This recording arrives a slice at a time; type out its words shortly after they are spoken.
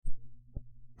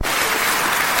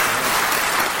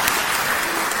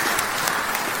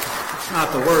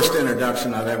not the worst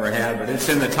introduction I've ever had, but it's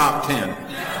in the top 10.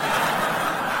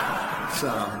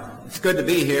 So it's good to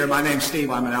be here. My name's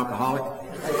Steve. I'm an alcoholic.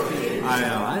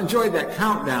 I enjoyed that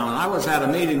countdown. I was at a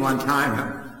meeting one time,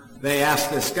 and they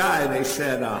asked this guy, they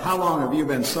said, how long have you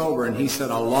been sober? And he said,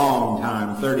 a long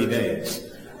time, 30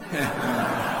 days.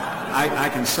 I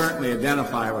can certainly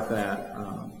identify with that.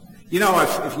 You know,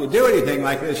 if you do anything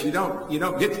like this, you don't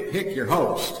get to pick your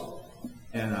host.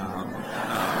 And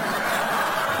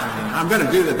I'm going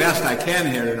to do the best I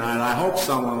can here tonight. I hope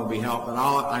someone will be helped. But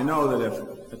I know that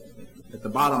if at the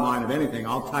bottom line of anything,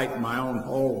 I'll tighten my own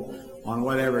hold on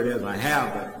whatever it is I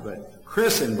have. But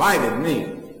Chris invited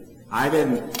me. I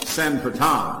didn't send for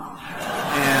Tom.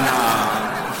 And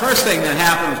the first thing that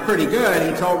happened was pretty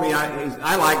good. He told me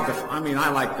I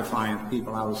like defiant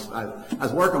people. I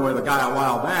was working with a guy a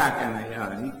while back,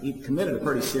 and he committed a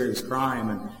pretty serious crime,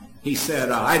 and he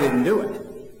said, I didn't do it.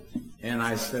 And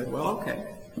I said, well, okay.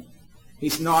 He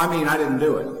said, no, I didn't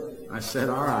do it. I said,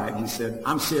 all right. He said,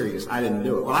 I'm serious. I didn't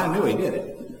do it. Well, I knew he did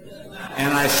it.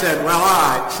 And I said, well,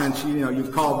 all right, since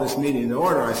you've called this meeting to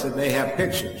order, I said, they have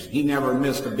pictures. He never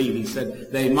missed a beat. He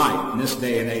said, they might. In this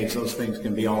day and age, those things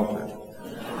can be altered.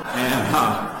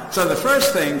 And so the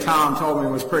first thing Tom told me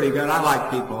was pretty good. I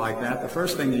like people like that. The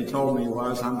first thing he told me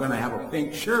was, I'm going to have a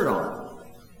pink shirt on.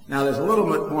 Now, there's a little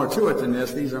bit more to it than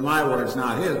this. These are my words,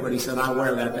 not his, but he said, I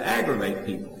wear that to aggravate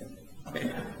people.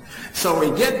 So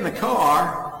we get in the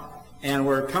car, and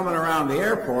we're coming around the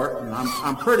airport, and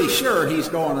I'm pretty sure he's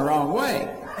going the wrong way.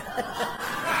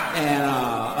 And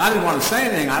I didn't want to say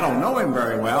anything. I don't know him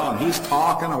very well, and he's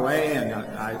talking away,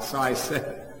 and so I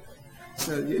said,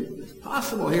 it's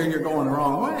possible here you're going the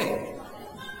wrong way.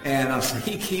 And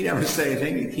he never said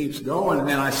anything. He keeps going, and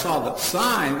then I saw the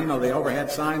sign, the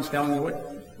overhead signs telling you what,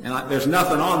 and there's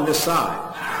nothing on this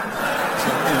side.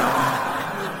 So,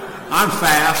 I'm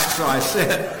fast, so I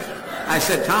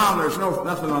said, Tom, there's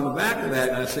nothing on the back of that.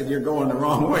 And I said, you're going the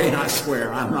wrong way, and I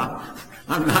swear, I'm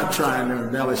not trying to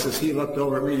embellish this. He looked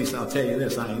over at me and he said, I'll tell you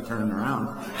this, I ain't turning around.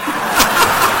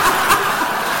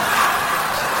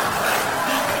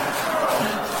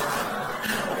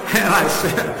 And I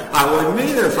said, I wouldn't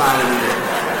either if I were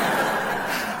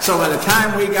you. So by the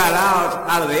time we got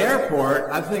out of the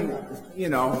airport, I think,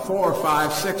 4 or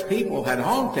 5, 6 people had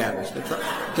honked at us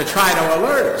to try to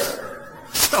alert us.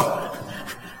 So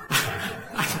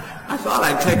I thought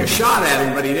I'd take a shot at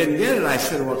him, but he didn't get it. I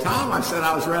said, well, Tom, I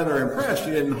was rather impressed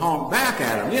you didn't honk back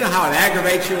at him. You know how it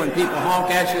aggravates you when people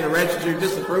honk at you to register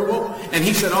disapproval? And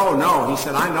he said, oh, no. He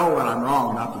said, I know when I'm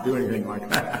wrong not to do anything like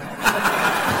that.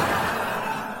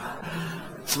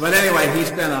 But anyway, he's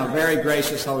been a very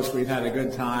gracious host. We've had a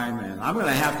good time. And I'm going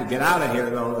to have to get out of here,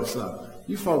 though.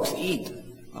 You folks eat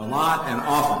a lot and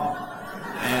often.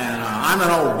 And I'm an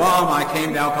old bum. I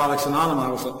came to Alcoholics Anonymous. I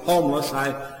was homeless.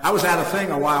 I was at a thing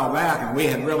a while back, and we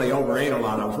had really overate a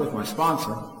lot. I was with my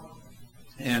sponsor.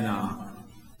 And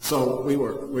so we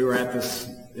were at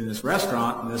in this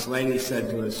restaurant, and this lady said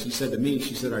to us, she said to me,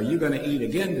 are you going to eat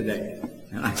again today?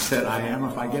 And I said, I am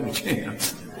if I get a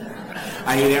chance.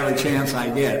 I eat every chance I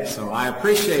get. So I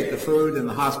appreciate the food and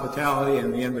the hospitality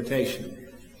and the invitation.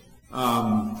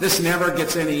 This never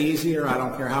gets any easier. I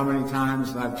don't care how many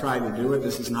times I've tried to do it.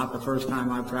 This is not the first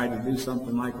time I've tried to do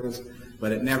something like this,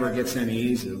 but it never gets any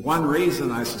easier. One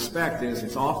reason I suspect is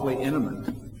it's awfully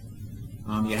intimate.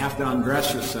 You have to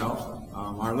undress yourself.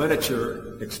 Our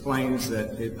literature explains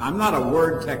that I'm not a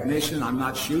word technician. I'm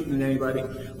not shooting at anybody,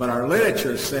 but our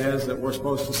literature says that we're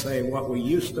supposed to say what we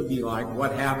used to be like,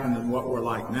 what happened, and what we're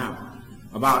like now.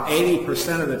 About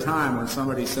 80% of the time when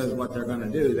somebody says what they're going to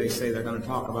do, they say they're going to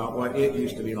talk about what it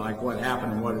used to be like, what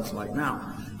happened, and what it's like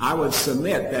now. I would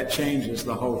submit that changes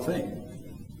the whole thing.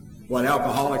 What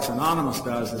Alcoholics Anonymous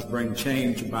does is bring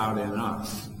change about in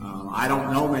us. I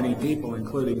don't know many people,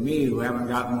 including me, who haven't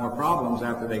gotten more problems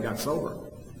after they got sober.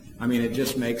 It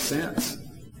just makes sense.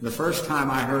 The first time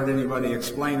I heard anybody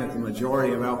explain that the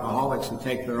majority of alcoholics who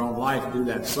take their own life do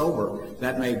that sober,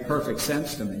 that made perfect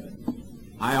sense to me.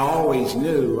 I always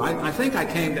knew. I think I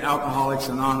came to Alcoholics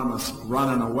Anonymous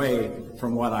running away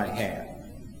from what I had.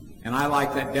 And I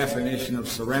like that definition of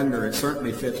surrender. It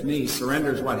certainly fits me.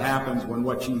 Surrender is what happens when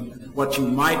what you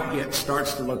might get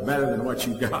starts to look better than what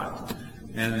you got.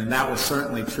 And that was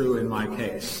certainly true in my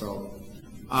case. So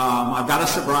I've got a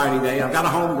sobriety day. I've got a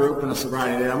home group and a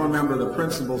sobriety day. I'm a member of the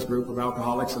principals group of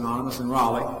Alcoholics Anonymous in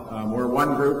Raleigh. We're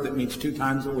one group that meets 2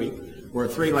 times a week. We're a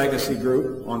 3-legacy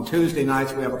group. On Tuesday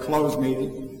nights, we have a closed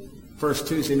meeting. First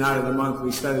Tuesday night of the month,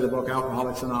 we study the book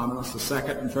Alcoholics Anonymous. The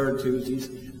second and third Tuesdays,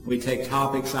 we take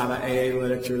topics out of AA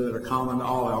literature that are common to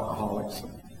all alcoholics.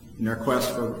 in their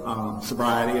quest for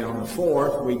sobriety. And on the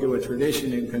 4th, we do a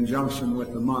tradition in conjunction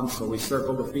with the month, so we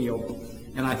circle the field.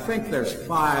 And I think there's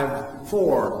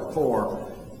four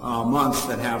months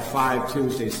that have 5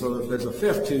 Tuesdays. So if there's a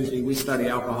 5th Tuesday, we study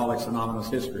Alcoholics Anonymous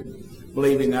history,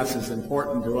 believing that's as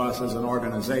important to us as an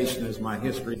organization as my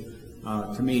history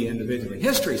to me individually.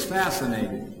 History's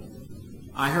fascinating.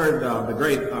 I heard the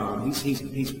great,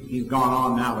 he's gone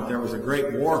on now, but there was a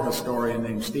great war historian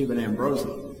named Stephen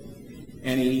Ambrosi.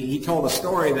 And he told a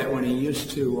story that when he used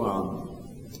to,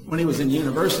 when he was in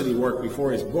university work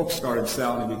before his book started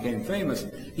selling and became famous,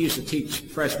 he used to teach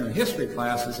freshman history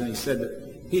classes, and he said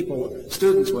that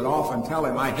students would often tell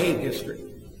him, I hate history.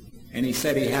 And he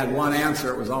said he had one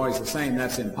answer, it was always the same,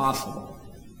 that's impossible.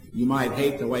 You might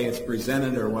hate the way it's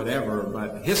presented or whatever,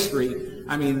 but history,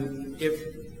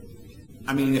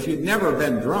 if you'd never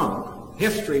been drunk,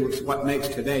 history was what makes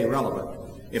today relevant.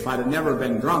 If I'd have never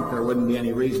been drunk, there wouldn't be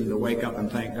any reason to wake up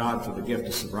and thank God for the gift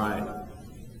of sobriety.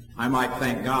 I might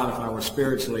thank God if I were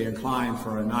spiritually inclined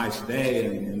for a nice day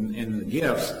and the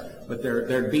gifts, but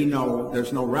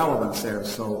there's no relevance there.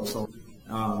 So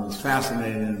it's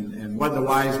fascinating. And what did the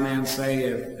wise man say?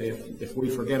 If we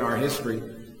forget our history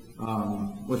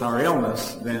with our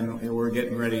illness, then we're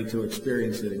getting ready to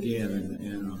experience it again.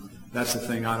 And that's the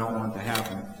thing I don't want to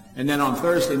happen. And then on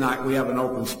Thursday night, we have an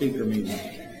open speaker meeting.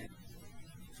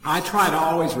 I try to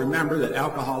always remember that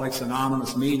Alcoholics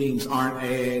Anonymous meetings aren't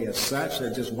AA as such.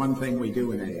 They're just one thing we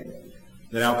do in AA.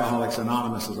 That Alcoholics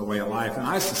Anonymous is a way of life. And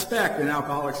I suspect in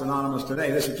Alcoholics Anonymous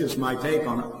today, this is just my take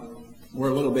on it,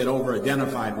 we're a little bit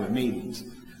over-identified with meetings.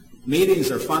 Meetings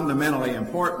are fundamentally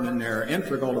important and they're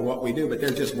integral to what we do, but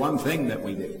they're just one thing that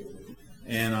we do.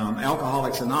 And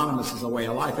Alcoholics Anonymous is a way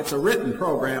of life. It's a written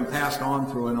program passed on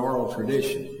through an oral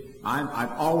tradition.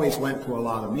 I've always went to a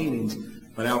lot of meetings,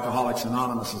 but Alcoholics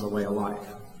Anonymous is a way of life.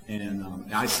 And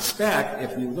I suspect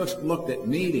if you looked at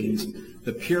meetings,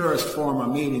 the purest form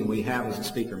of meeting we have is a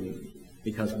speaker meeting,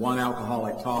 because one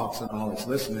alcoholic talks and all is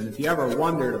listening. And if you ever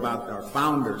wondered about our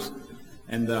founders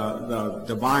and the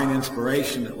divine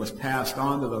inspiration that was passed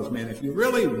on to those men, if you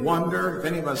really wonder, if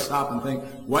any of us stop and think,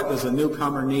 what does a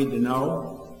newcomer need to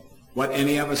know? What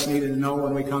any of us needed to know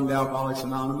when we come to Alcoholics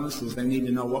Anonymous is they need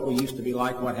to know what we used to be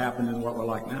like, what happened, and what we're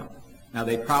like now. Now,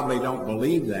 they probably don't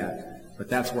believe that, but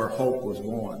that's where hope was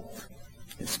born.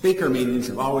 And speaker meetings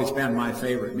have always been my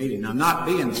favorite meeting. Now, not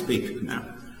being a speaker now,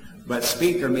 but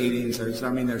speaker meetings, there's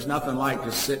nothing like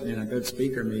just sitting in a good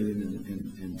speaker meeting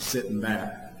and sitting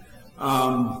back.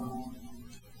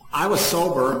 I was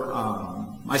sober.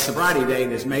 My sobriety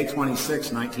date is May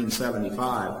 26,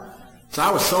 1975. So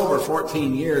I was sober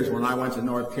 14 years when I went to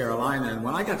North Carolina. And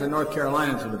when I got to North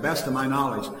Carolina, to the best of my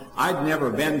knowledge, I'd never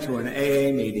been to an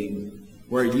AA meeting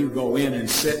where you go in and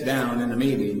sit down in a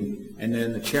meeting, and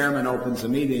then the chairman opens the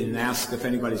meeting and asks if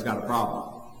anybody's got a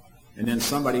problem. And then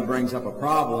somebody brings up a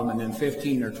problem, and then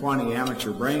 15 or 20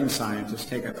 amateur brain scientists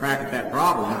take a crack at that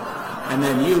problem, and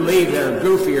then you leave there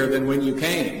goofier than when you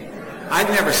came. I'd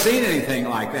never seen anything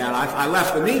like that. I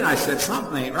left the meeting, I said,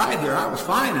 something ain't right here. I was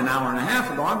fine an hour and a half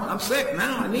ago. I'm sick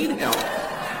now. I need help.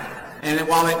 And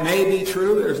while it may be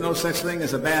true, there's no such thing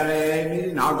as a bad AA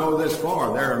meeting, I'll go this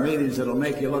far. There are meetings that'll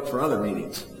make you look for other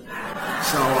meetings.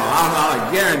 So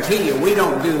I'll guarantee you we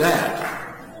don't do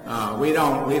that. We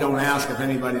don't ask if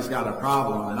anybody's got a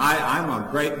problem. And I'm a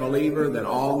great believer that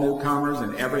all newcomers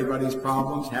and everybody's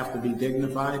problems have to be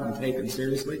dignified and taken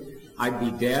seriously. I'd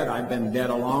be dead. I've been dead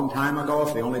a long time ago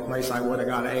if the only place I would have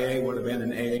got AA would have been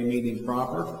an AA meeting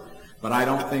proper. But I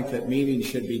don't think that meetings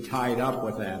should be tied up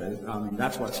with that.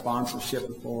 That's what sponsorship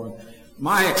is for.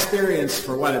 My experience,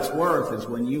 for what it's worth, is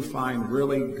when you find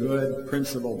really good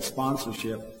principled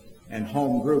sponsorship and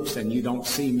home groups, and you don't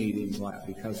see meetings like that,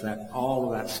 because all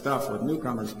of that stuff with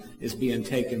newcomers is being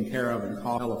taken care of and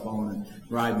called telephone and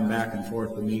riding back and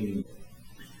forth to meetings.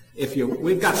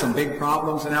 We've got some big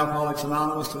problems in Alcoholics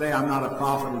Anonymous today. I'm not a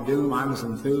prophet of doom. I'm as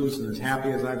enthused and as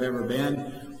happy as I've ever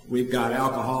been. We've got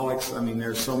alcoholics.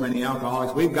 There's so many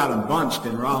alcoholics. We've got them bunched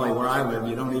in Raleigh where I live.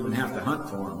 You don't even have to hunt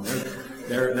for them.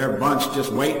 They're bunched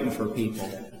just waiting for people.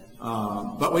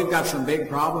 But we've got some big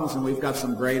problems, and we've got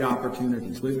some great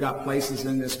opportunities. We've got places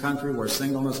in this country where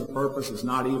singleness of purpose is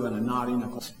not even a knotty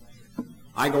nickel.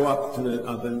 I go up to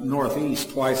the Northeast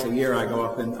twice a year. I go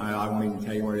up and I won't even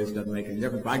tell you where it is. Doesn't make any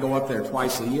difference. But I go up there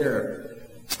twice a year.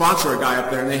 Sponsor a guy up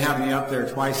there, and they have me up there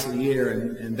twice a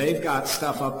year, and they've got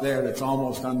stuff up there that's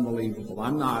almost unbelievable. I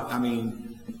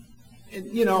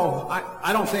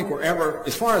don't think we're ever,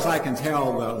 as far as I can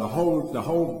tell, the whole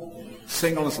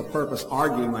singleness of purpose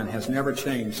argument has never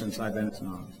changed since I've been at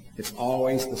Anonymous. It's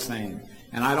always the same.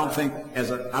 And I don't think as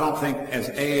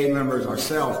AA members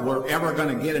ourselves, we're ever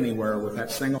going to get anywhere with that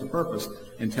singleness of purpose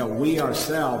until we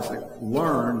ourselves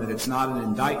learn that it's not an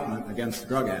indictment against the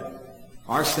drug addict.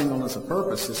 Our singleness of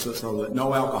purpose is so that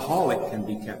no alcoholic can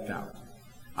be kept out.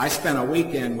 I spent a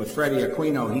weekend with Freddie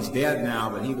Aquino. He's dead now,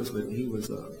 but he was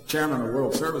the chairman of the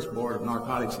World Service Board of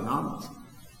Narcotics Anonymous.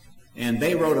 And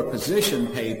they wrote a position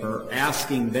paper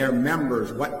asking their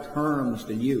members what terms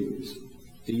to use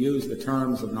the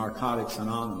terms of Narcotics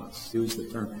Anonymous.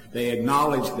 They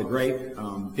acknowledged the great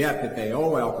debt that they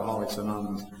owe Alcoholics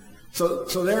Anonymous. So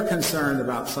they're concerned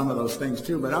about some of those things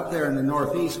too. But up there in the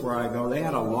Northeast where I go, they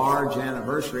had a large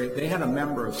anniversary. They had a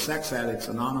member of Sex Addicts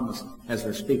Anonymous as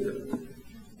their speaker.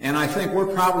 And I think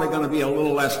we're probably going to be a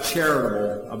little less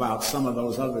charitable about some of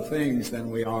those other things than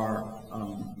we are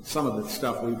some of the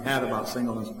stuff we've had about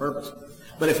singleness of purpose.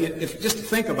 But if just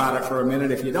think about it for a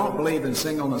minute, if you don't believe in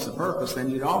singleness of purpose,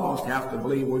 then you'd almost have to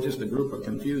believe we're just a group of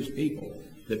confused people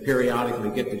that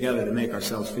periodically get together to make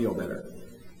ourselves feel better.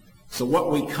 So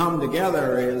what we come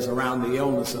together is around the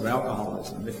illness of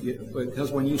alcoholism.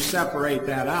 Because when you separate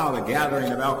that out, a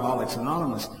gathering of Alcoholics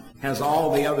Anonymous has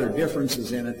all the other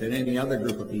differences in it that any other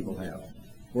group of people have.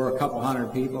 We're a couple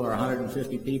hundred people or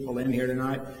 150 people in here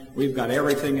tonight. We've got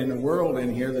everything in the world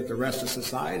in here that the rest of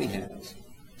society has.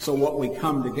 So what we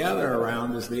come together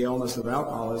around is the illness of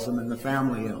alcoholism and the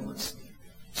family illness.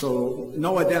 So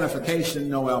no identification,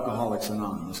 no Alcoholics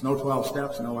Anonymous. No 12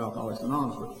 steps, no Alcoholics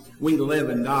Anonymous. We live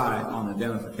and die on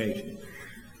identification.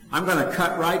 I'm going to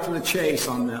cut right to the chase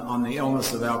on the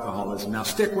illness of alcoholism. Now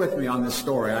stick with me on this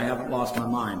story. I haven't lost my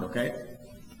mind, okay?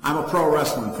 I'm a pro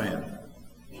wrestling fan.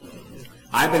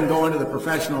 I've been going to the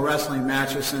professional wrestling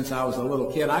matches since I was a little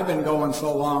kid. I've been going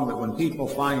so long that when people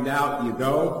find out you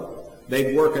go,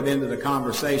 they'd work it into the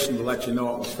conversation to let you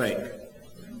know it was fake.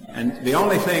 And the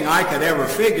only thing I could ever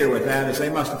figure with that is they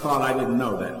must have thought I didn't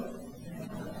know that.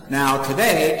 Now,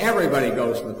 today, everybody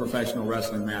goes to the professional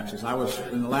wrestling matches.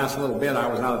 In the last little bit, I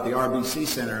was out at the RBC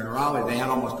Center in Raleigh. They had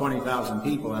almost 20,000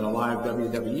 people at a live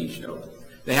WWE show.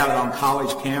 They have it on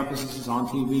college campuses, on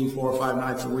TV 4 or 5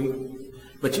 nights a week.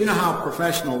 But you know how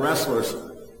professional wrestlers,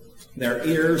 their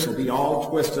ears will be all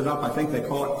twisted up? I think they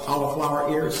call it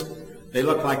cauliflower ears. They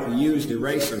look like the used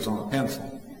erasers on a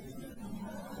pencil.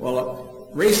 Well,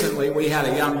 recently we had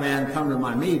a young man come to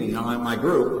my meeting, my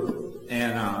group,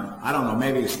 and I don't know,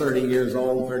 maybe he's 30 years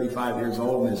old, 35 years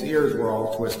old, and his ears were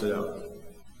all twisted up.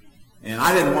 And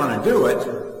I didn't want to do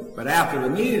it, but after the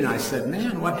meeting I said,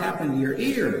 "Man, what happened to your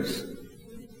ears?"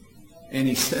 And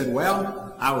he said,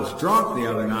 "Well, I was drunk the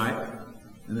other night,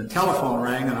 and the telephone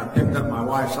rang, and I picked up my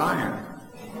wife's iron."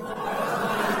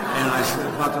 And I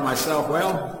thought to myself,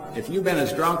 well, if you've been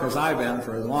as drunk as I've been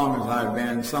for as long as I've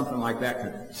been, something like that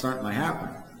could certainly happen.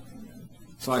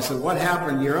 So I said, "What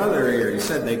happened to your other ear?" He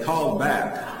said, "They called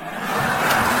back."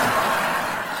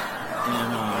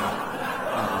 And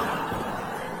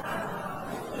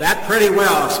that pretty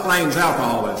well explains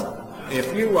alcoholism. A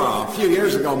few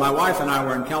years ago, my wife and I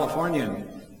were in California, and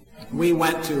we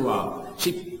went to,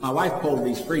 my wife pulled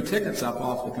these free tickets up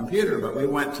off the computer, but we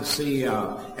went to see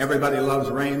Everybody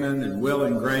Loves Raymond and Will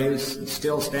and Grace and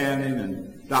Still Standing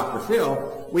and Dr. Phil.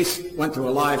 We went to a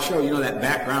live show. You know that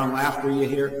background laughter you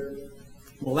hear?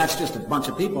 Well, that's just a bunch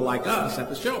of people like us at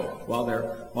the show while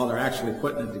they're actually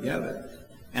putting it together.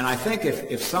 And I think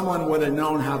if someone would have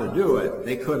known how to do it,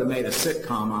 they could have made a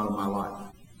sitcom out of my life.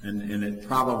 And it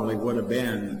probably would have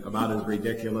been about as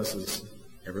ridiculous as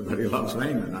Everybody Loves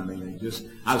Raymond. I mean,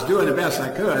 I was doing the best I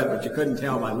could, but you couldn't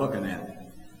tell by looking at it.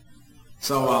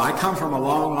 So I come from a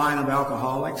long line of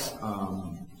alcoholics.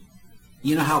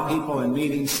 You know how people in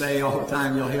meetings say all the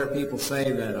time, you'll hear people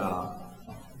say that,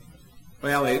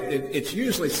 it's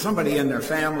usually somebody in their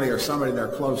family or somebody they're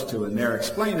close to, and they're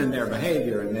explaining their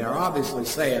behavior, and they're obviously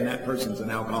saying that person's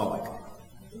an alcoholic.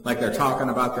 Like they're talking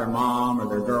about their mom or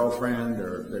their girlfriend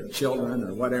or their children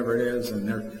or whatever it is, and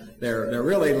they're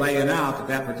really laying out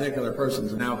that particular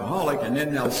person's an alcoholic, and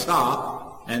then they'll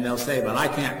stop and they'll say, "But I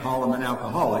can't call them an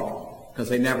alcoholic because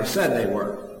they never said they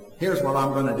were. Here's what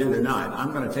I'm going to do tonight.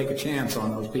 I'm going to take a chance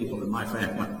on those people in my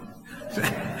family."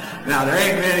 Now, there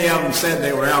ain't many of them said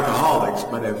they were alcoholics,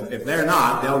 but if they're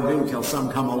not, they'll do till some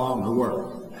come along who were.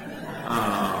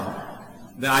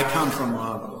 I come from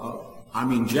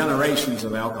generations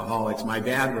of alcoholics. My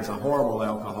dad was a horrible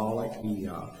alcoholic.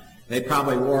 They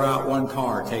probably wore out one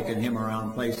car taking him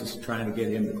around places trying to get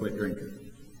him to quit drinking.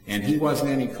 And he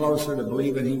wasn't any closer to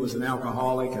believing he was an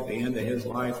alcoholic at the end of his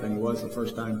life than he was the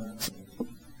first time.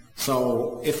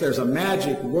 So if there's a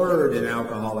magic word in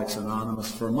Alcoholics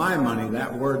Anonymous, for my money,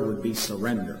 that word would be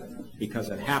surrender. because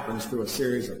it happens through a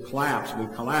series of collapse. We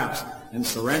collapse, and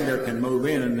surrender can move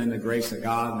in, and then the grace of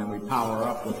God, and then we power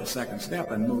up with the second step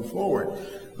and move forward.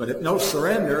 But if no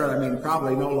surrender, I mean,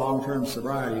 probably no long-term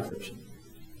sobriety.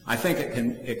 I think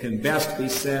it can best be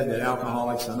said that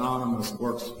Alcoholics Anonymous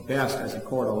works best as a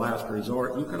court of last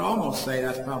resort. You could almost say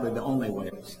that's probably the only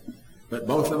way. But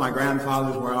both of my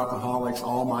grandfathers were alcoholics,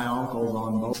 all my uncles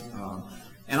on both.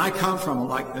 And I'll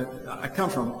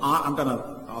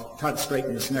try to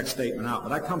straighten this next statement out,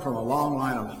 but I come from a long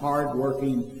line of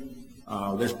hard-working,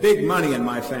 there's big money in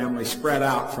my family spread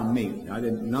out from me.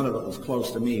 None of it was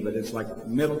close to me, but it's like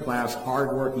middle-class,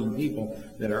 hard-working people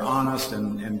that are honest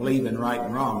and believe in right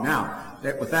and wrong. Now,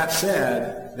 with that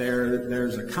said,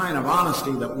 there's a kind of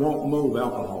honesty that won't move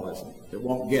alcoholism. It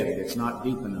won't get it. It's not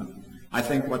deep enough. I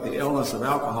think what the illness of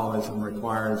alcoholism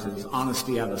requires is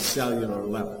honesty at a cellular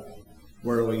level,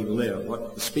 where we live,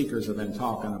 what the speakers have been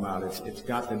talking about. It's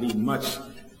got to be much.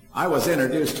 I was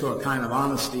introduced to a kind of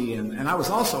honesty, and I was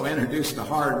also introduced to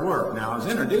hard work. Now, I was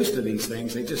introduced to these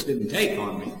things. They just didn't take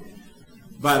on me.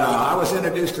 But I was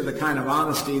introduced to the kind of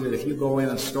honesty that if you go in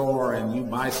a store and you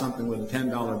buy something with a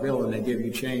 $10 bill and they give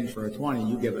you change for a 20,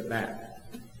 you give it back.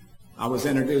 I was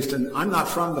introduced, and I'm not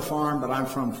from the farm, but I'm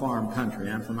from farm country.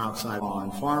 I'm from outside law,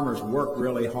 and farmers work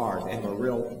really hard. They have a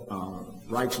real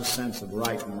righteous sense of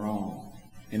right and wrong.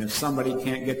 And if somebody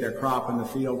can't get their crop in the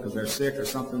field because they're sick or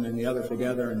something, then the other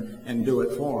together and do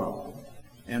it for them.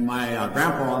 And my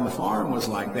grandpa on the farm was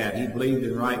like that. He believed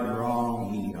in right and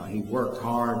wrong. He worked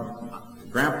hard.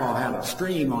 Grandpa had a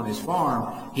stream on his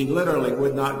farm. He literally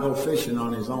would not go fishing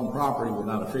on his own property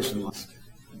without a fishing line.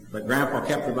 But Grandpa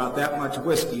kept about that much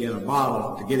whiskey in a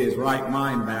bottle to get his right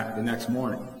mind back the next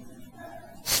morning.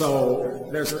 So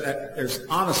there's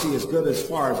honesty as good as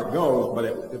far as it goes,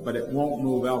 but it won't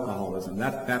move alcoholism.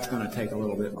 That's going to take a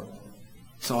little bit more.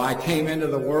 So I came into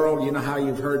the world. You know how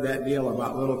you've heard that deal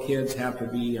about little kids have to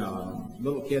be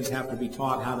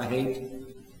taught how to hate.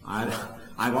 I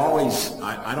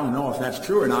don't know if that's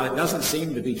true or not. It doesn't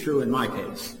seem to be true in my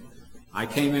case. I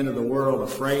came into the world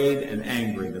afraid and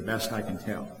angry, the best I can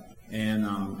tell. And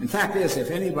in fact is,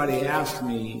 if anybody asked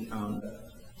me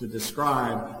to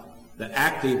describe the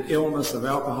active illness of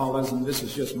alcoholism, this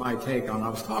is just my take on it. I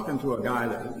was talking to a guy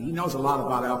that he knows a lot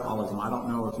about alcoholism. I don't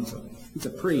know if he's a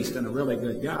priest and a really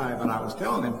good guy, but I was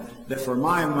telling him that for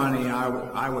my money,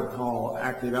 I would call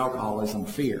active alcoholism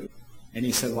fear. And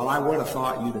he said, well, I would have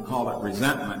thought you'd have called it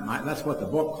resentment. That's what the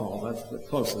book calls. That's the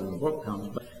closer the book comes.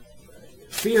 But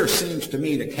fear seems to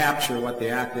me to capture what the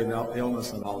active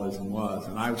illness of alcoholism was.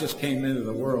 And I just came into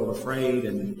the world afraid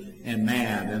and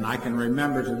mad. And I can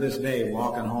remember to this day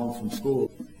walking home from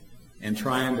school and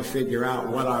trying to figure out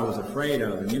what I was afraid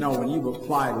of. And you know, when you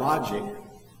apply logic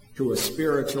to a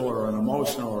spiritual or an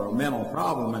emotional or a mental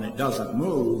problem and it doesn't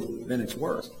move, then it's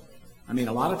worse. I mean,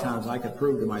 a lot of times I could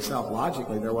prove to myself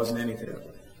logically there wasn't anything.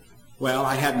 Well,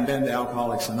 I hadn't been to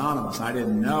Alcoholics Anonymous. I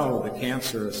didn't know the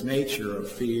cancerous nature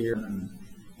of fear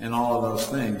and all of those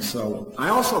things. So I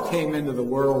also came into the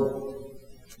world,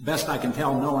 best I can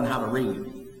tell, knowing how to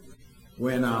read.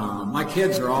 When my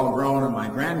kids are all grown and my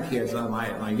grandkids,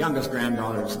 my youngest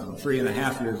granddaughter's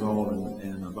 3.5 years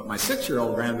old, but my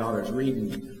 6-year-old granddaughter's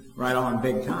reading right on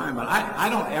big time. But I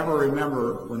don't ever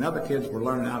remember when other kids were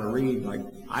learning how to read, like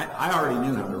I already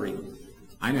knew how to read.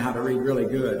 I knew how to read really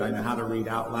good. I knew how to read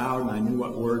out loud, and I knew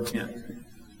what words meant.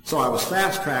 So I was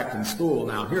fast-tracked in school.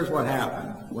 Now, here's what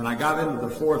happened. When I got into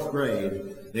the 4th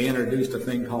grade, they introduced a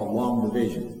thing called long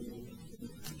division.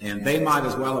 And they might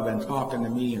as well have been talking to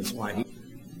me in Swahili.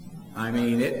 I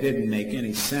mean, it didn't make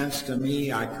any sense to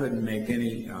me. I couldn't make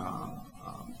any...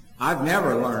 I've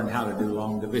never learned how to do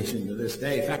long division to this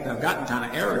day. In fact, I've gotten kind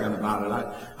of arrogant about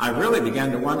it. I really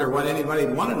began to wonder what anybody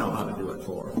would want to know how to do it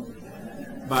for.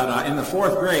 But in the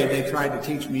 4th grade, they tried to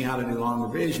teach me how to do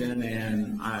long division,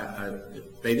 and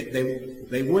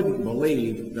they wouldn't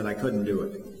believe that I couldn't do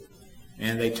it.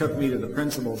 And they took me to the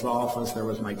principal's office. There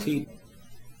was my teacher.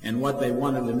 And what they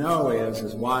wanted to know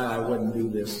is why I wouldn't do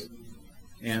this.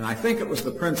 And I think it was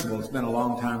the principal. It's been a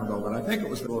long time ago, but I think it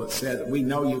was the one that said, we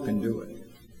know you can do it.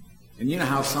 And you know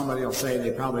how somebody will say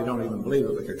they probably don't even believe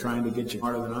it, but they're trying to get you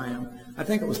harder than I am? I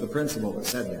think it was the principal that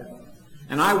said that.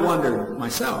 And I wondered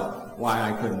myself why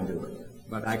I couldn't do it.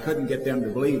 But I couldn't get them to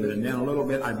believe it. And then a little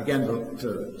bit, I began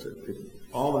to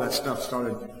all of that stuff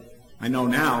started. I know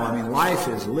now, I mean, life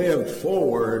is lived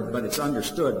forward, but it's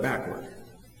understood backward.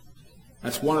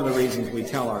 That's one of the reasons we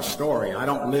tell our story. I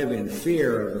don't live in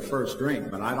fear of the first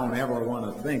drink, but I don't ever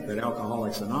want to think that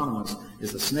Alcoholics Anonymous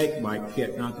is a snake bite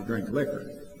kit not to drink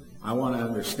liquor. I want to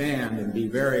understand and be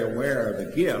very aware of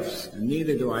the gifts, and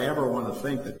neither do I ever want to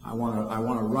think that I want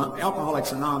to run.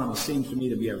 Alcoholics Anonymous seems to me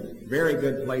to be a very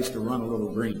good place to run a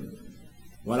little green.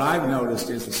 What I've noticed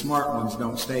is the smart ones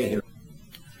don't stay here.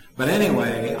 But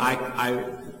anyway, I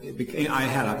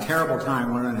had a terrible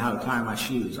time learning how to tie my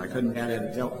shoes. I couldn't get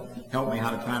it to help me how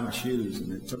to tie my shoes,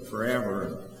 and it took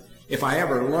forever. If I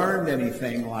ever learned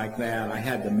anything like that, I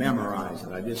had to memorize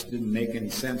it. It just didn't make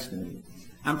any sense to me.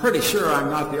 I'm pretty sure I'm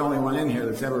not the only one in here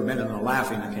that's ever been in a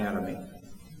laughing academy.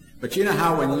 But you know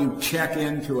how when you check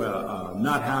into a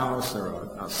nut house or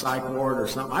a psych ward or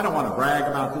something, I don't want to brag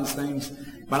about these things,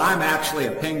 but I'm actually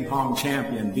a ping pong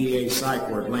champion, VA psych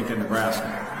ward, Lincoln,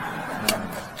 Nebraska.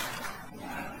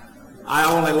 I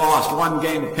only lost one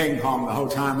game of ping pong the whole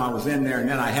time I was in there, and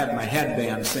then I had my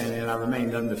headband saying it, and I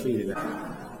remained undefeated.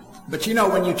 But you know,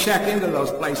 when you check into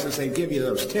those places, they give you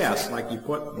those tests, like you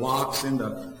put blocks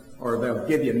into, or they'll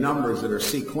give you numbers that are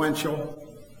sequential.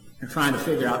 They're trying to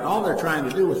figure out, all they're trying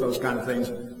to do with those kind of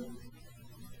things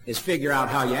is figure out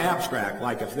how you abstract,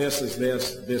 like if this is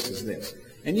this, this is this.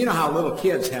 And you know how little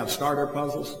kids have starter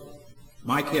puzzles?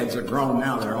 My kids are grown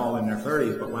now, they're all in their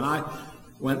 30s, but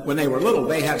when they were little,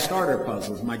 they had starter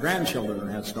puzzles. My grandchildren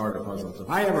had starter puzzles. If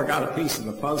I ever got a piece of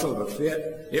the puzzle to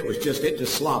fit, it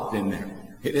just slopped in there.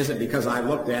 It isn't because I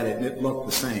looked at it and it looked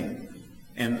the same.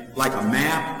 And like a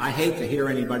map, I hate to hear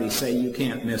anybody say you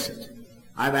can't miss it.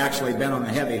 I've actually been on the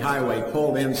heavy highway,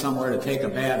 pulled in somewhere to take a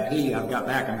bad pee. I've got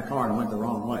back in the car and went the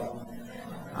wrong way.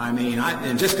 I mean,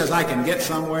 and just because I can get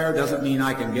somewhere doesn't mean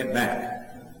I can get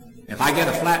back. If I get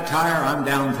a flat tire, I'm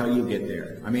down until you get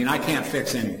there. I mean, I can't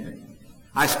fix anything.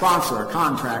 I sponsor a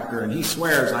contractor, and he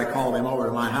swears I called him over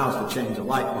to my house to change a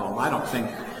light bulb. I don't think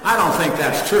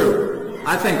that's true.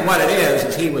 I think what it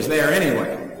is he was there anyway,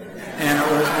 and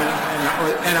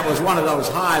it was one of those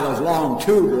those long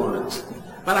tube ones.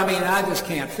 But I mean, I just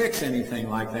can't fix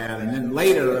anything like that. And then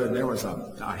later there was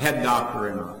a head doctor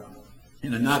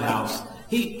in a nut house.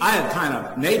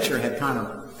 Nature had kind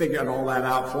of figured all that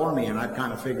out for me, and I'd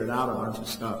kind of figured out a bunch of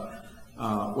stuff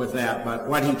with that. But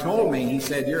what he told me, he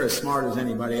said, "You're as smart as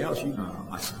anybody else."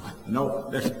 I said,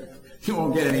 "No, you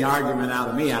won't get any argument out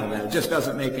of me out of that. It just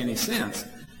doesn't make any sense."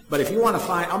 But if you want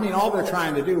to all they're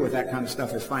trying to do with that kind of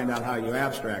stuff is find out how you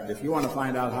abstract. If you want to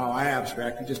find out how I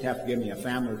abstract, you just have to give me a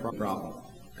family problem.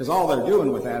 Because all they're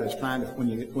doing with that is trying to,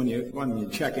 when you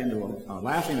check into a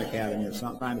laughing academy or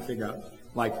something, trying to figure out,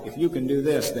 like, if you can do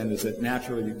this, then is it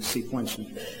naturally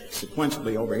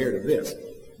sequentially over here to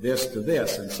this to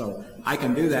this. And so I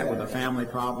can do that with a family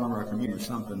problem or a community or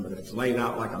something, but if it's laid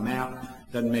out like a map,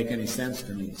 doesn't make any sense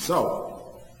to me. So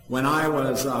when I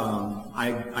was,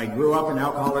 I grew up in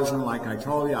alcoholism, like I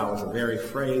told you. I was a very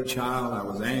afraid child. I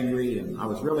was angry, and I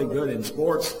was really good in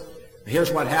sports.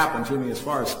 Here's what happened to me as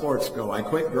far as sports go. I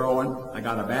quit growing. I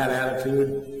got a bad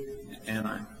attitude,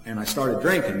 and I started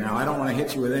drinking. Now, I don't want to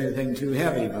hit you with anything too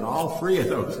heavy, but all three of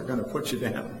those are going to put you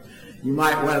down. You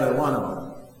might weather one of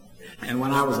them. And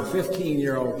when I was a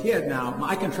 15-year-old kid, now,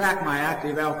 I can track my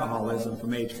active alcoholism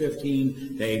from age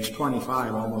 15 to age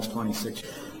 25, almost 26.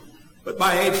 But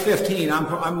by age 15,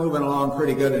 I'm moving along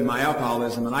pretty good in my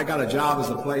alcoholism, and I got a job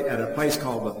at a place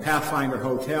called the Pathfinder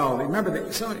Hotel. Remember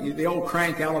the old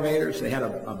crank elevators? They had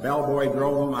a bellboy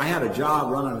drove them. I had a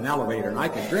job running an elevator, and I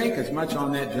could drink as much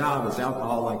on that job as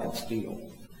alcohol I could steal.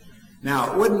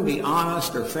 Now, it wouldn't be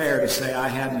honest or fair to say I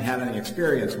hadn't had any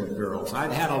experience with girls.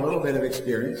 I'd had a little bit of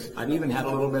experience. I'd even had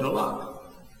a little bit of luck.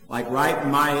 Like right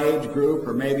in my age group,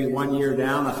 or maybe 1 year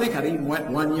down. I think I'd even went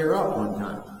 1 year up one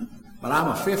time. But I'm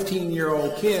a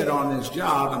 15-year-old kid on this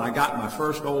job, and I got my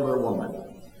first older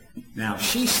woman. Now,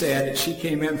 she said that she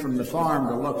came in from the farm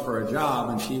to look for a job,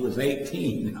 and she was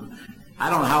 18. I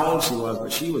don't know how old she was,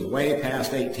 but she was way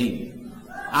past 18.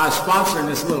 I was sponsoring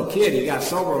this little kid. He got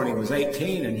sober when he was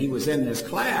 18, and he was in this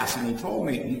class, and he told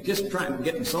me, he just trying to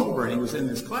get him sober, and he was in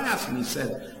this class, and he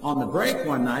said, on the break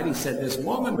one night, he said, this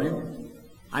woman,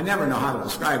 I never know how to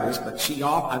describe this, but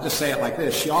I'll just say it like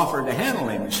this, she offered to handle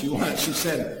him, and she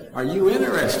said, are you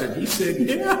interested? He said,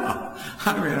 yeah,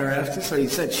 I'm interested. So he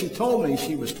said, she told me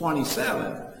she was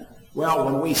 27. Well,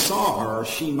 when we saw her,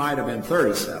 she might have been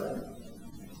 37.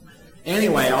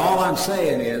 Anyway, all I'm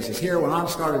saying is here when I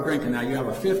started drinking, now you have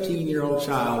a 15-year-old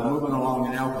child moving along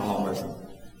in alcoholism.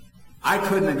 I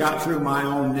couldn't have got through my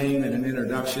own name in an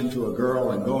introduction to a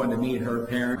girl and going to meet her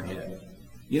parent.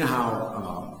 You know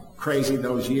how crazy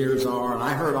those years are, and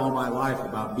I heard all my life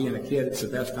about being a kid, it's the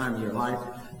best time of your life.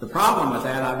 The problem with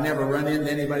that, I've never run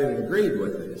into anybody that agreed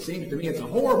with it. It seems to me it's a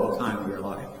horrible time of your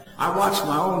life. I watched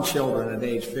my own children at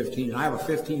age 15. I have a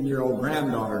 15-year-old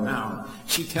granddaughter now.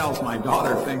 She tells my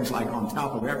daughter things like, on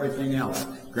top of everything else,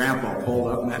 Grandpa pulled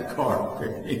up in that car.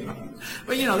 You know?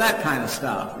 But, that kind of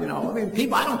stuff.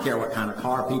 People, I don't care what kind of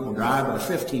car people drive, but a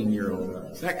 15-year-old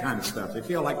does. That kind of stuff. They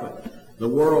feel like the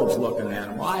world's looking at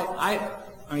them. Well,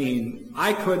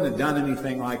 I couldn't have done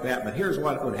anything like that, but here's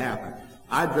what would happen.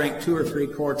 I'd drink 2 or 3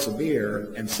 quarts of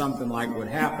beer, and something like would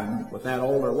happen with that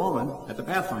older woman at the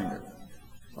Pathfinder.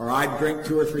 Or I'd drink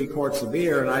 2 or 3 quarts of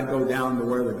beer, and I'd go down to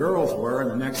where the girls were,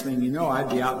 and the next thing you know, I'd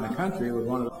be out in the country with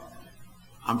one of the...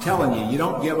 I'm telling you, you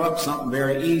don't give up something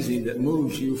very easy that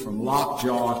moves you from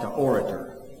lockjaw to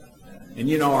orator. And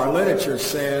our literature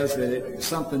says that it's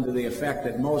something to the effect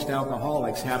that most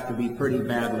alcoholics have to be pretty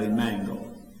badly mangled.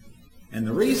 And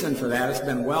the reason for that has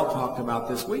been well talked about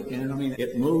this weekend.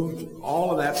 It moved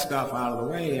all of that stuff out of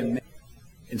the way.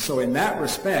 And so in that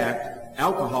respect,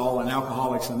 alcohol and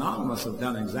Alcoholics Anonymous have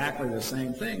done exactly the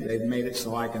same thing. They've made it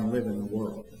so I can live in the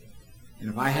world. And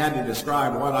if I had to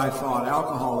describe what I thought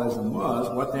alcoholism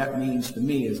was, what that means to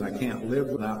me is I can't live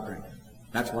without drinking.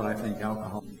 That's what I think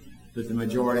alcohol is. That the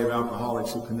majority of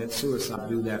alcoholics who commit suicide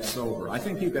do that sober. I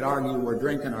think you could argue we're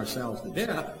drinking ourselves to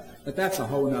death, but that's a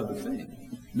whole other thing.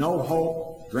 No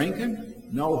hope drinking,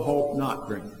 no hope not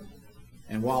drinking.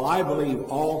 And while I believe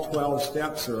all 12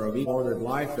 steps are of equal ordered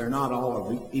life, they're not all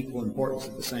of equal importance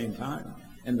at the same time.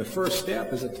 And the first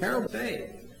step is a terrible thing,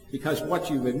 because what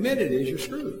you've admitted is you're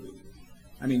screwed.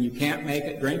 You can't make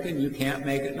it drinking, you can't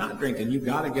make it not drinking. You've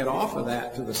got to get off of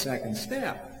that to the second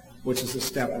step, which is the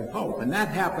step of hope. And that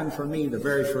happened for me the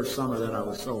very first summer that I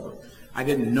was sober. I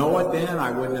didn't know it then. I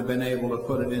wouldn't have been able to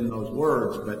put it in those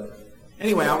words, but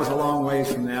anyway, I was a long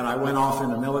ways from that. I went off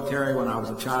in the military when I was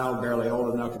a child, barely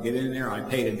old enough to get in there. I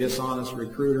paid a dishonest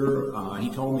recruiter. He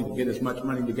told me to get as much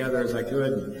money together as I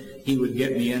could, and he would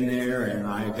get me in there, and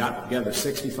I got together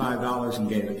 $65 and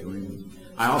gave it to him.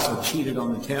 I also cheated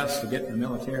on the test to get in the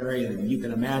military, and you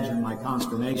can imagine my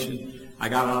consternation. I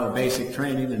got out of basic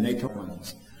training, and they took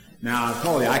ones. Now, I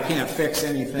told you, I can't fix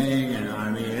anything,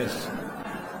 and it's...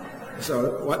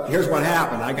 So here's what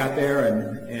happened. I got there,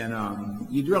 and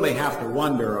you'd really have to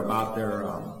wonder about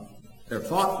their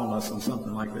thoughtfulness on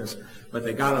something like this. But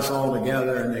they got us all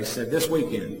together, and they said, this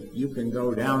weekend, you can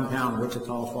go downtown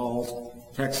Wichita Falls,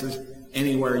 Texas,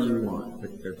 anywhere you want.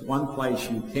 But there's one place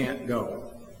you can't go.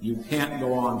 You can't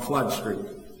go on Flood Street.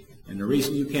 And the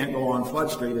reason you can't go on Flood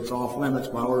Street, it's off limits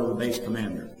by order of the base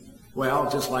commander.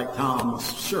 Well, just like Tom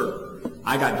was sure,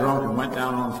 I got drunk and went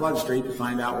down on Flood Street to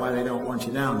find out why they don't want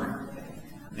you down there.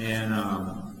 And,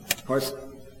 of course,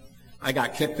 I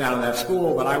got kicked out of that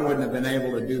school, but I wouldn't have been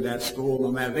able to do that school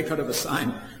no matter. They could have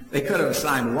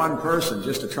assigned one person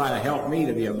just to try to help me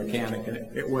to be a mechanic,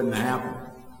 and it wouldn't have happened.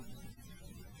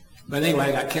 But anyway,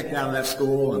 I got kicked out of that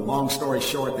school, and long story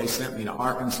short, they sent me to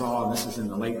Arkansas, and this is in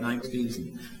the late 90s,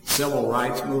 and civil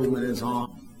rights movement is on.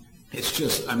 It's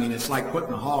just, it's like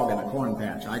putting a hog in a corn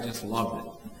patch. I just loved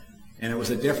it. And it was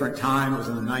a different time. It was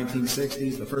in the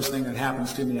 1960s. The first thing that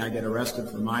happens to me, I get arrested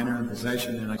for minor in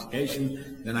possession and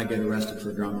intoxication. Then I get arrested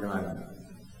for drunk driving.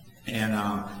 And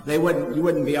you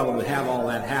wouldn't be able to have all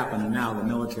that happen, and now the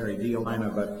military deal,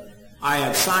 but I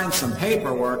had signed some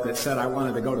paperwork that said I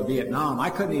wanted to go to Vietnam. I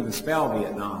couldn't even spell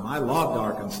Vietnam. I loved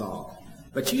Arkansas.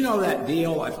 But that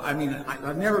deal,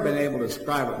 I've never been able to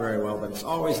describe it very well, but it's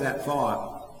always that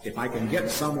thought, if I can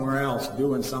get somewhere else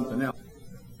doing something else.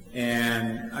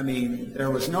 And,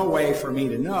 there was no way for me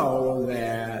to know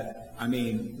that,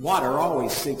 water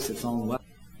always seeks its own level.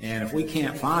 And if we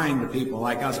can't find the people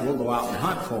like us, we'll go out and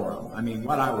hunt for them.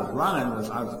 What I was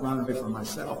running away from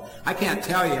myself. I can't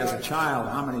tell you as a child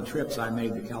how many trips I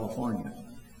made to California.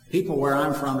 People where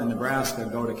I'm from in Nebraska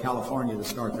go to California to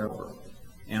start their work.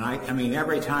 And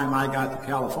every time I got to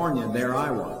California, there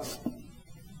I was.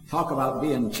 Talk about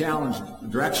being challenged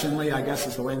directionally, I guess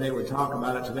is the way they would talk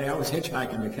about it today. I was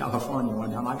hitchhiking to California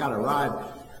one time. I got a ride.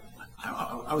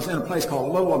 I was in a place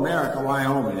called Little America,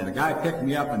 Wyoming, and a guy picked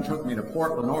me up and took me to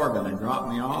Portland, Oregon, and dropped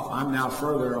me off. I'm now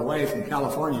further away from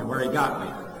California where he got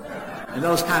me. And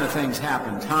those kind of things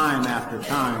happen time after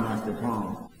time after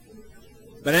time.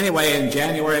 But anyway, in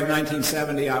January of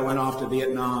 1970, I went off to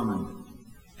Vietnam, and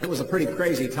it was a pretty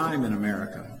crazy time in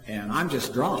America. And I'm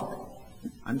just drunk.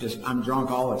 I'm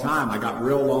drunk all the time. I got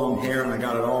real long hair, and I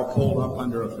got it all pulled up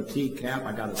under a fatigue cap.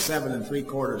 I got a 7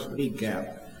 3/4 fatigue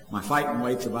cap. My fighting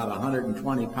weight's about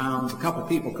 120 pounds. A couple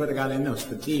people could have got in those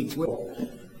fatigues with.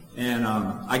 And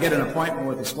I get an appointment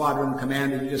with the squadron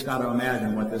commander. You just got to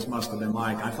imagine what this must have been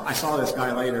like. I saw this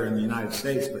guy later in the United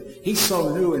States, but he's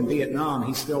so new in Vietnam,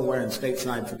 he's still wearing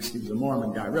stateside troops. He was a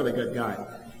Mormon guy, really good guy.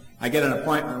 I get an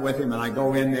appointment with him, and I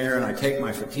go in there, and I take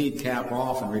my fatigue cap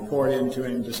off and report in to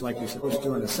him just like you're supposed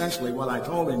to. And essentially what I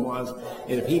told him was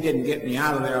that if he didn't get me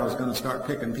out of there, I was going to start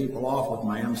picking people off with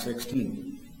my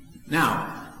M16.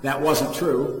 Now, that wasn't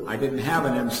true. I didn't have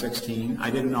an M16.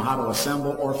 I didn't know how to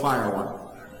assemble or fire one.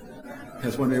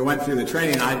 Because when we went through the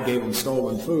training, I gave them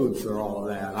stolen food for all of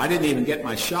that. I didn't even get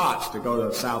my shots to go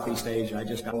to Southeast Asia. I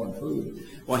just got stolen food.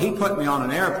 Well, he put me on an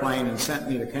airplane and sent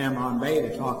me to Cam Bay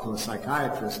to talk to a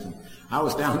psychiatrist. And I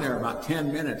was down there about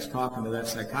 10 minutes talking to that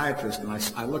psychiatrist, and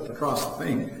I looked across the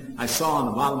thing. I saw on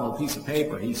the bottom of a piece of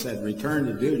paper, he said, "Return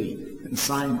to duty," and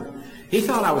signed it. He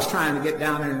thought I was trying to get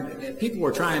down there. People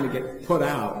were trying to get put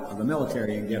out of the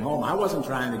military and get home. I wasn't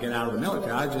trying to get out of the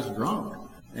military. I was just drunk.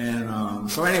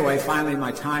 And so anyway, finally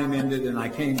my time ended, and I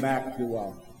came back to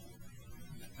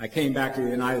the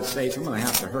United States. I'm going to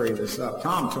have to hurry this up.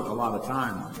 Tom took a lot of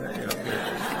time.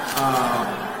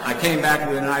 I came back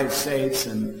to the United States,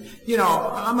 and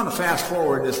I'm going to fast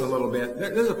forward this a little bit.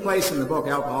 There's a place in the book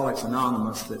Alcoholics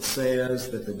Anonymous that says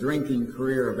that the drinking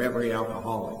career of every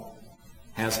alcoholic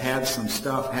has had some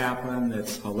stuff happen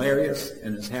that's hilarious,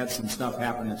 and has had some stuff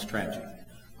happen that's tragic.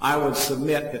 I would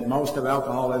submit that most of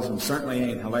alcoholism certainly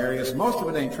ain't hilarious. Most of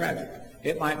it ain't tragic.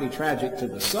 It might be tragic to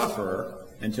the sufferer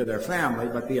and to their family,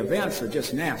 but the events are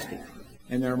just nasty,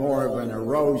 and they're more of an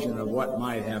erosion of what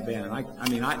might have been.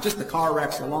 Just the car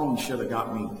wrecks alone should have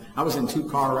got me. I was in 2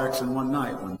 car wrecks in one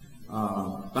night.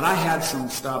 But I had some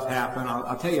stuff happen.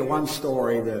 I'll tell you one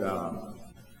story that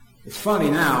it's funny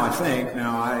now, I think.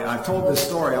 Now, I've told this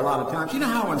story a lot of times. You know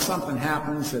how when something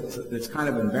happens that's kind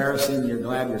of embarrassing, you're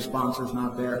glad your sponsor's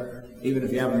not there, even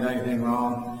if you haven't done anything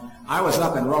wrong? I was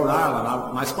up in Rhode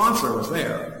Island. My sponsor was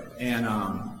there, and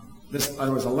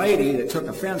there was a lady that took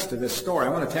offense to this story.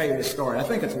 I'm going to tell you this story. I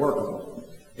think it's workable.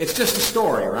 It's just a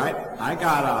story, right? I've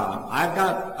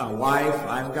got a wife.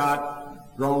 I've got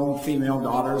grown female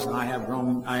daughters, and I have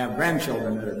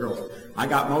grandchildren that are girls. I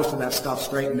got most of that stuff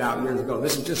straightened out years ago.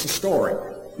 This is just a story.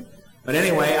 But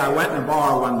anyway, I went in a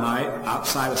bar one night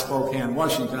outside of Spokane,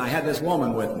 Washington. I had this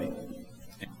woman with me.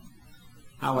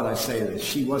 How would I say this?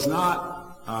 She was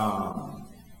not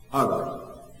ugly.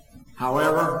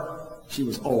 However, she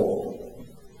was old.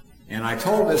 And I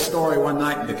told this story one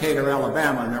night in Decatur,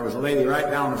 Alabama, and there was a lady right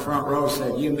down the front row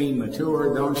said, "You mean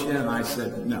mature, don't you?" And I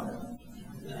said, "No.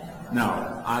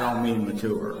 No, I don't mean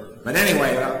mature." But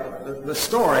anyway, the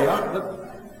story,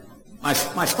 my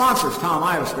sponsor's Tom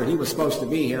Ivester. He was supposed to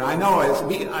be here. I know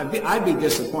I'd be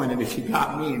disappointed if you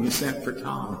got me and you sent for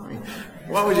Tom. I mean,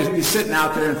 what would you be sitting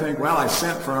out there and think, well, I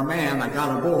sent for a man, I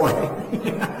got a boy.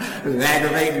 It was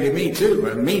aggravating to me too,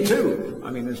 but me too.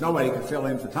 I mean, there's nobody could fill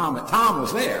in for Tom, but Tom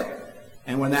was there.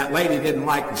 And when that lady didn't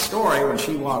like the story, when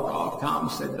she walked off, Tom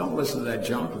said, "Don't listen to that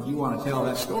junk. If you want to tell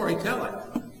that story, tell it."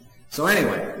 So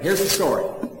anyway, here's the story.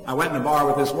 I went in a bar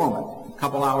with this woman. A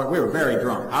couple hours, we were very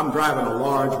drunk. I'm driving a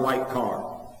large white car.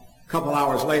 A couple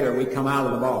hours later, we come out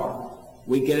of the bar.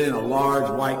 We get in a large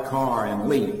white car and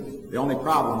leave. The only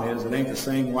problem is it ain't the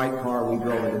same white car we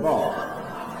drove to the bar.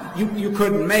 You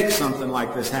couldn't make something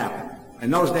like this happen.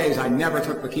 In those days, I never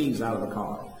took the keys out of the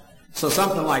car. So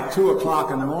something like 2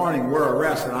 o'clock in the morning, we're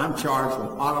arrested. I'm charged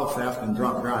with auto theft and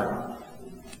drunk driving.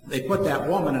 They put that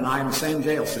woman and I in the same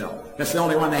jail cell. That's the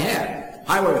only one they had.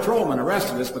 Highway patrolmen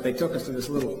arrested us, but they took us to this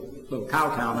little cow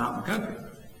town out in the country.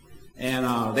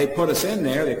 And they put us in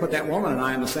there. They put that woman and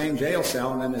I in the same jail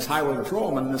cell, and then this highway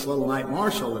patrolman and this little night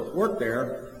marshal that worked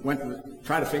there went to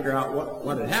try to figure out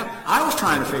what had happened. I was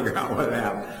trying to figure out what had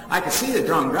happened. I could see the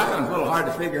drunk driving. It was a little hard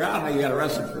to figure out how you got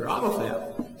arrested for auto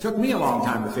theft. It took me a long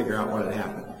time to figure out what had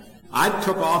happened. I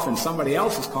took off in somebody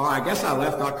else's car. I guess I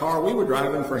left our car we were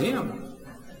driving for him.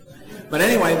 But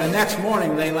anyway, the next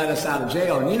morning they let us out of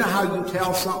jail. And you know how you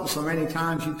tell something so many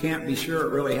times you can't be sure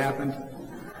it really happened?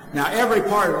 Now, every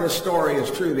part of this story is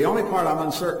true. The only part I'm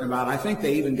uncertain about, I think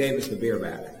they even gave us the beer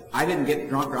back. I didn't get a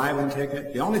drunk driving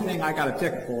ticket. The only thing I got a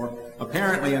ticket for,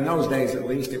 apparently in those days at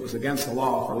least, it was against the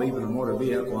law for leaving a motor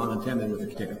vehicle unattended with a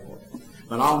ticket for it.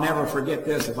 But I'll never forget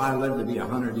this if I lived to be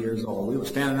 100 years old. We were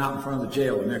standing out in front of the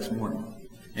jail the next morning.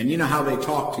 And you know how they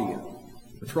talk to you.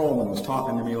 The patrolman was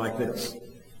talking to me like this.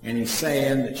 And he's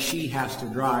saying that she has to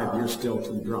drive, you're still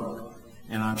too drunk.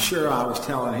 And I'm sure I was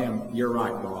telling him, "You're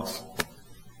right, boss."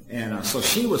 And so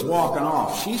she was walking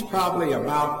off. She's probably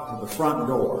about to the front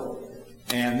door.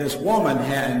 And this woman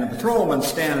and the patrolman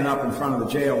standing up in front of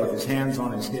the jail with his hands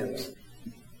on his hips.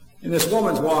 And this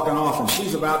woman's walking off, and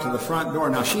she's about to the front door.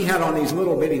 Now, she had on these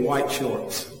little bitty white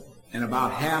shorts. and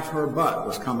about half her butt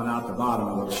was coming out the bottom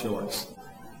of those shorts.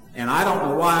 And I don't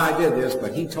know why I did this,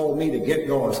 but he told me to get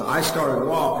going. So I started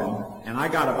walking, and I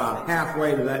got about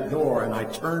halfway to that door, and I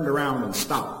turned around and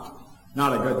stopped.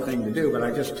 Not a good thing to do, but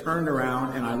I just turned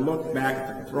around, and I looked back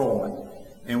at the patrolman.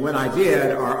 And when I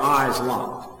did, our eyes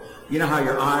locked. You know how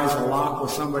your eyes are locked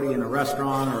with somebody in a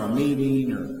restaurant or a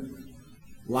meeting or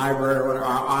library or whatever?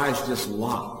 Our eyes just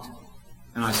locked.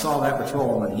 And I saw that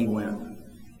patrolman, he went.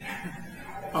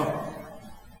 Oh.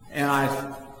 And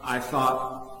I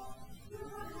thought,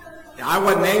 I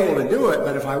wasn't able to do it,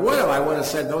 but if I would have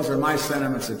said, those are my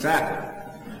sentiments exactly.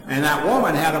 And that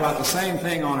woman had about the same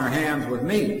thing on her hands with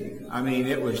me. I mean,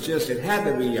 it was just, it had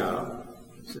to be, I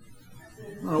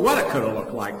don't know what it could have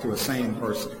looked like to a sane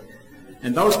person.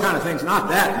 And those kind of things, not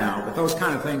that now, but those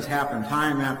kind of things happen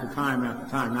time after time after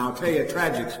time. Now, I'll tell you a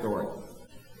tragic story.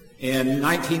 In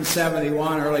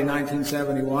 1971, early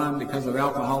 1971, because of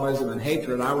alcoholism and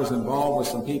hatred, I was involved with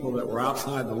some people that were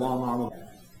outside the long arm of.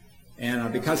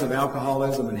 And because of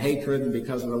alcoholism and hatred and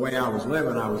because of the way I was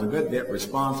living, I was a good bit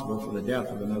responsible for the death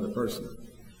of another person.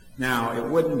 Now, it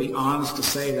wouldn't be honest to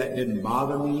say that didn't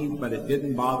bother me, but it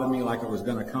didn't bother me like it was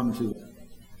going to come to.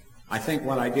 I think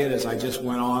what I did is I just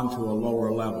went on to a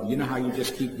lower level. You know how you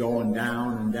just keep going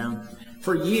down and down?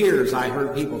 For years, I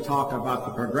heard people talk about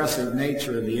the progressive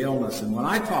nature of the illness. And when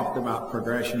I talked about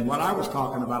progression, what I was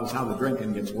talking about is how the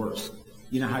drinking gets worse.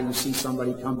 You know how you see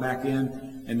somebody come back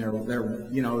in and they're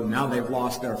you know, now they've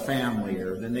lost their family,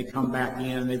 or then they come back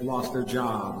in and they've lost their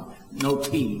job, no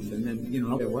teeth, and then, you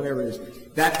know, whatever it is.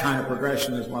 That kind of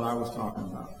progression is what I was talking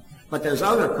about. But there's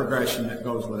other progression that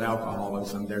goes with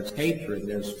alcoholism. There's hatred,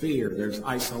 there's fear, there's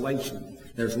isolation,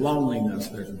 there's loneliness,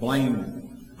 there's blaming.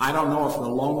 I don't know if the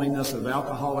loneliness of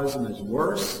alcoholism is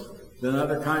worse than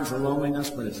other kinds of loneliness,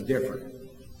 but it's different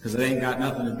because it ain't got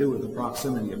nothing to do with the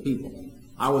proximity of people.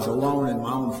 I was alone in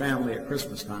my own family at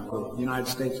Christmas time with the United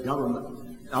States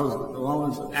government. I was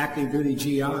alone as an active duty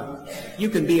GI. You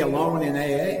can be alone in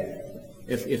AA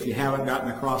if you haven't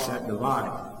gotten across that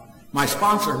divide. My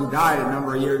sponsor, who died a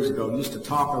number of years ago, used to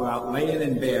talk about laying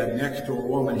in bed next to a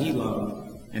woman he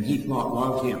loved and he thought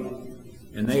loved him.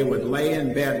 And they would lay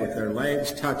in bed with their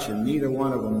legs touching, neither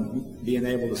one of them being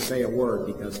able to say a word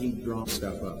because he'd drawn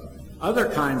stuff up. Other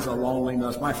kinds of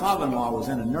loneliness. My father-in-law was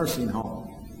in a nursing home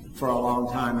for a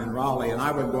long time in Raleigh, and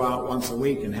I would go out once a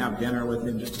week and have dinner with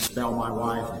him just to spell my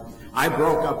wife. I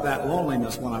broke up that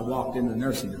loneliness when I walked in the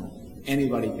nursing home.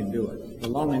 Anybody can do it. The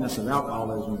loneliness of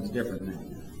alcoholism is different now.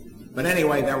 But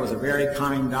anyway, there was a very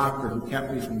kind doctor who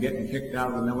kept me from getting kicked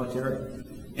out of the military.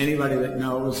 Anybody that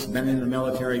knows, been in the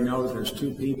military, knows there's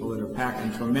two people that are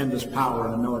packing tremendous power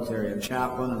in the military, a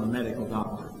chaplain and a medical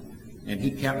doctor. And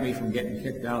he kept me from getting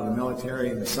kicked out of the military.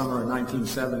 In the summer of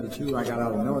 1972, I got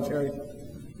out of the military.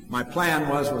 My plan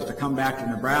was to come back to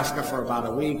Nebraska for about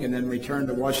a week and then return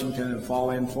to Washington and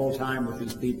fall in full-time with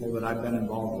these people that I've been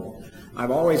involved with.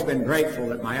 I've always been grateful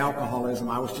that my alcoholism,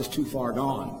 I was just too far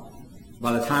gone.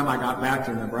 By the time I got back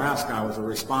to Nebraska, I was a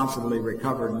responsibly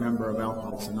recovered member of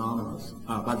Alcoholics Anonymous.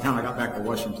 By the time I got back to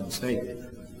Washington State.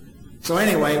 So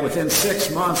anyway, within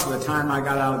 6 months of the time I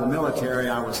got out of the military,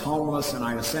 I was homeless, and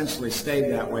I essentially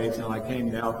stayed that way until I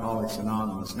came to Alcoholics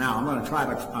Anonymous. Now, I'm going to try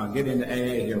to get into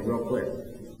AA here real quick.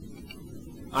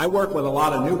 I work with a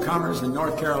lot of newcomers in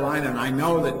North Carolina, and I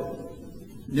know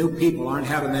that new people aren't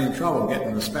having any trouble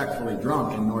getting respectfully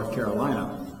drunk in North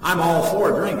Carolina. I'm all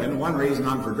for drinking. One reason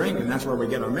I'm for drinking, that's where we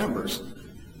get our members.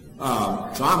 So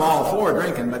I'm all for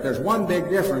drinking, but there's one big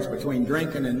difference between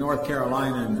drinking in North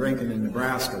Carolina and drinking in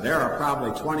Nebraska. There are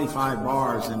probably 25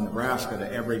 bars in Nebraska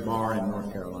to every bar in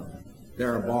North Carolina.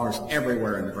 There are bars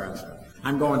everywhere in Nebraska.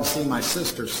 I'm going to see my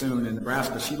sister soon in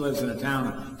Nebraska. She lives in a town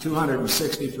of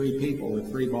 263 people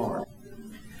with 3 bars.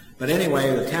 But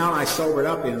anyway, the town I sobered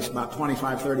up in is about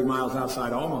 25, 30 miles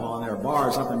outside Omaha, and there are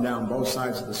bars up and down both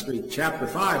sides of the street. Chapter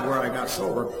 5, where I got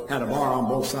sober, had a bar on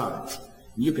both sides.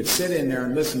 You could sit in there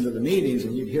and listen to the meetings,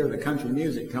 and you'd hear the country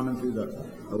music coming through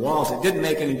the walls. It didn't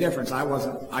make any difference.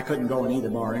 I couldn't go in either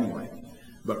bar anyway.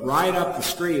 But right up the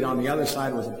street on the other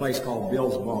side was a place called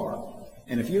Bill's Bar.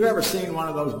 And if you've ever seen one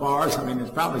of those bars, I mean,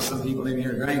 there's probably some people in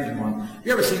here drinking one. Have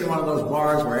you ever seen one of those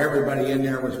bars where everybody in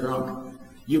there was drunk?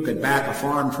 You could back a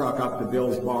farm truck up to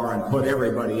Bill's Bar and put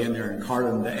everybody in there and cart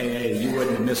them to AA. You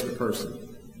wouldn't have missed a person.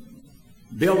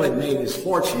 Bill had made his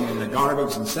fortune in the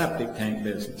garbage and septic tank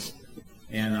business.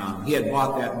 And he had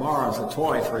bought that bar as a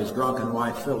toy for his drunken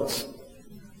wife, Phyllis.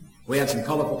 We had some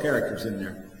colorful characters in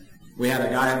there. We had a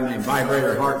guy named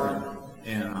Vibrator Hartman.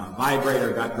 And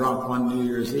Vibrator got drunk one New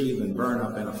Year's Eve and burned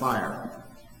up in a fire.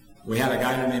 We had a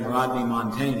guy named Rodney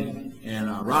Montani.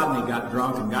 And Rodney got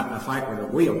drunk and got in a fight with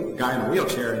a guy in a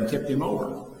wheelchair and tipped him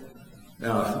over.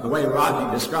 The way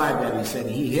Rodney described that, he said,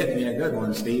 he hit me a good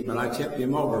one, Steve, but I tipped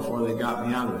him over before they got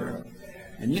me out of there.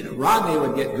 And you know, Rodney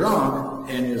would get drunk,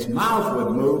 and his mouth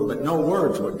would move, but no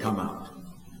words would come out.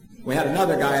 We had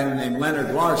another guy named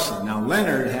Leonard Larson. Now,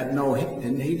 Leonard had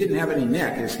and he didn't have any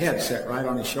neck. His head sat right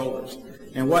on his shoulders.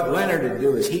 And what Leonard would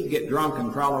do is he'd get drunk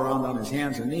and crawl around on his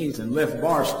hands and knees and lift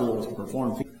bar stools to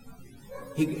perform feats.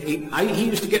 He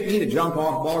used to get me to jump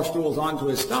off bar stools onto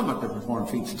his stomach to perform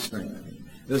feats of strength.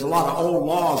 There's a lot of old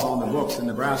laws on the books in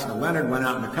Nebraska. Leonard went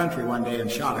out in the country one day and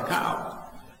shot a cow.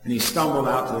 And he stumbled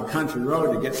out to the country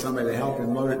road to get somebody to help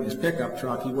him load it in his pickup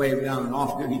truck. He waved down an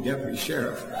off-duty deputy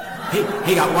sheriff.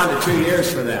 He got 1 to 2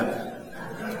 years for that.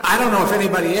 I don't know if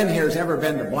anybody in here has ever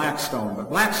been to Blackstone, but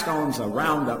Blackstone's a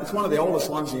roundup. It's one of the oldest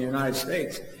ones in the United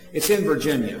States. It's in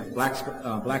Virginia,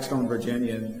 Blackstone,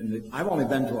 Virginia. And I've only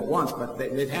been to it once, but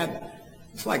they've had,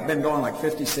 it's like been going like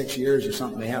 56 years or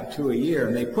something. They have 2 a year,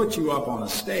 and they put you up on a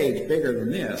stage bigger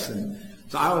than this. And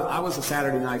so I was a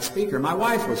Saturday night speaker. My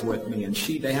wife was with me, and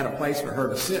they had a place for her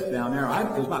to sit down there.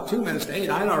 It was about 2 minutes to 8.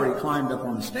 I'd already climbed up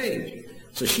on the stage.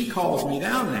 So she calls me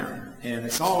down there. And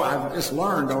it's all I've just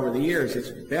learned over the years. It's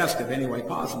best if any way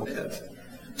possible it is.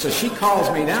 So she calls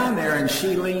me down there, and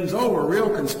she leans over real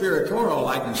conspiratorial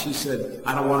like, and she said,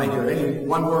 I don't want to hear any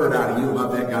one word out of you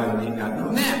about that guy that ain't got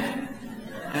no neck.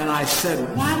 And I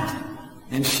said, what?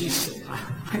 And she said,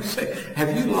 I said,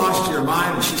 have you lost your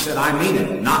mind? And she said, I mean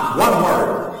it, not one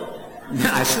word. And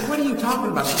I said, what are you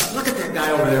talking about? She said, look at that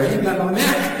guy over there. He ain't got no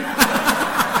neck.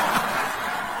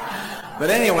 But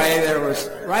anyway, there was,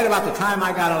 right about the time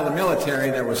I got out of the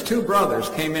military, there was 2 brothers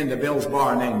came into Bill's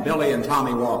bar named Billy and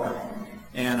Tommy Walker.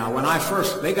 And when I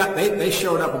first, they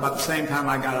showed up about the same time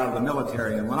I got out of the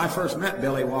military. And when I first met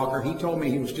Billy Walker, he told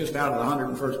me he was just out of the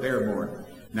 101st Airborne.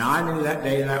 Now, I knew that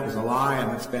day that was a lie,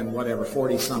 and it's been,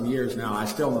 40-some years now. I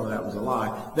still know that was a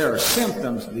lie. There are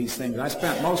symptoms of these things. I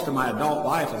spent most of my adult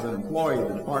life as an employee of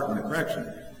the Department of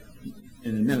Correction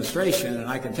in administration, and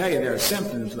I can tell you there are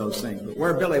symptoms of those things. But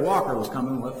where Billy Walker was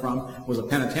coming from was a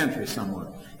penitentiary somewhere.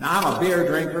 Now, I'm a beer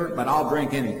drinker, but I'll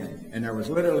drink anything. And there was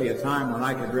literally a time when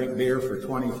I could drink beer for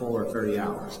 24 or 30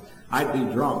 hours. I'd be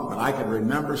drunk, but I could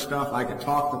remember stuff. I could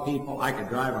talk to people. I could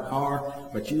drive a car.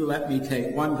 But you let me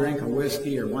take 1 drink of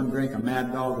whiskey or 1 drink of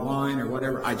Mad Dog wine or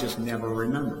whatever, I just never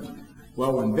remembered.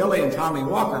 Well, when Billy and Tommy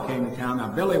Walker came to town, now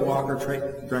Billy Walker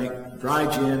drank dry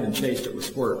gin and chased it with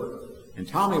squirt. And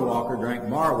Tommy Walker drank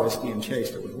bar whiskey and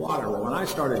chased it with water. Well, when I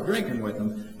started drinking with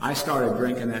him, I started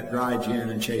drinking that dry gin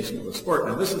and chasing it with squirt.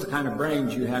 Now, this is the kind of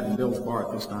brains you had in Bill's bar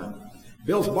at this time.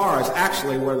 Bill's bar is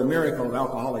actually where the miracle of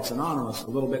Alcoholics Anonymous, a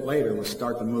little bit later, will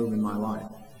start to move in my life.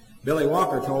 Billy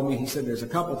Walker told me, he said, there's a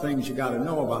couple things you got to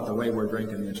know about the way we're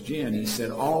drinking this gin. He said,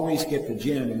 always get the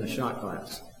gin in the shot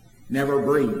glass. Never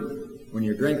breathe when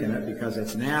you're drinking it because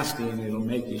it's nasty and it'll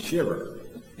make you shiver.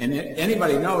 And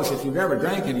anybody knows if you've ever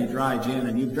drank any dry gin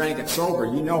and you've drank it sober,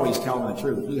 you know he's telling the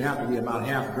truth. You have to be about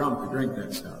half drunk to drink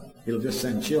that stuff. It'll just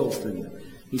send chills through you.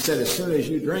 He said, as soon as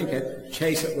you drink it,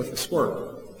 chase it with a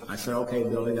squirt. I said, okay,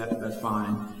 Billy, that's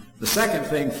fine. The second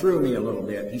thing threw me a little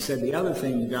bit. He said, the other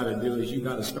thing you got to do is you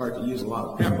got to start to use a lot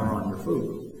of pepper on your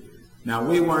food. Now,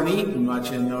 we weren't eating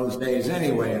much in those days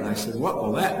anyway, and I said, what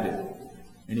will that do?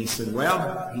 And he said,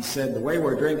 the way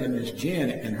we're drinking this gin,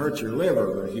 it can hurt your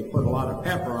liver, but if you put a lot of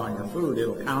pepper on your food,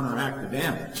 it'll counteract the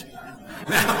damage.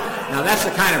 Now that's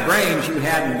the kind of brains you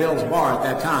had in Bill's bar at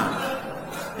that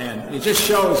time. And it just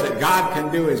shows that God can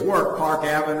do his work, Park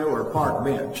Avenue or Park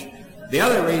Bench. The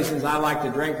other reasons I like to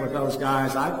drink with those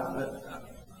guys,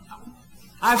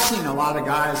 I've seen a lot of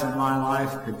guys in my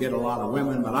life could get a lot of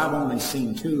women, but I've only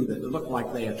seen 2 that looked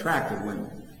like they attracted women.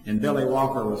 And Billy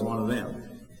Walker was one of them.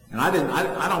 And I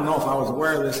don't know if I was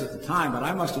aware of this at the time, but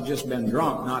I must have just been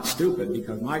drunk, not stupid,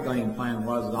 because my game plan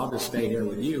was that I'll just stay here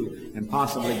with you and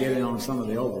possibly get in on some of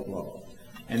the overflow.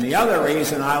 And the other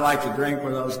reason I like to drink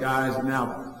with those guys,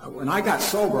 now, when I got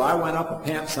sober, I went up a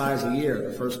pant size a year.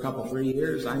 The first 3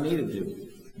 years, I needed to.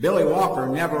 Billy Walker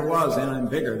never was any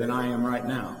bigger than I am right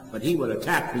now, but he would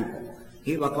attack people.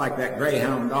 He looked like that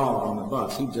greyhound dog on the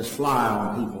bus. He'd just fly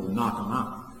on people and knock them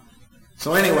out.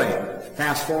 So anyway,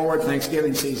 fast forward,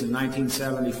 Thanksgiving season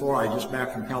 1974. I just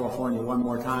back from California one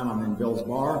more time. I'm in Bill's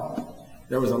bar.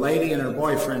 There was a lady and her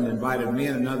boyfriend invited me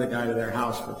and another guy to their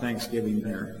house for Thanksgiving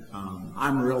there.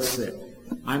 I'm real sick.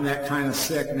 I'm that kind of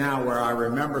sick now where I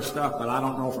remember stuff, but I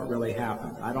don't know if it really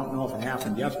happened. I don't know if it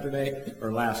happened yesterday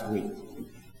or last week.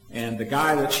 And the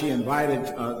guy that she invited,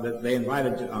 that they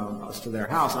invited us to their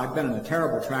house, I've been in a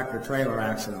terrible tractor-trailer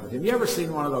accident with him. You ever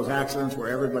seen one of those accidents where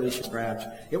everybody should scratch?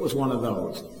 It was one of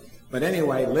those. But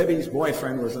anyway, Libby's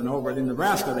boyfriend was over in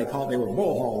Nebraska. They were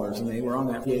bull haulers, and they were on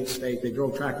that 48 state. They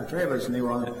drove tractor trailers, and they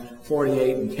were on that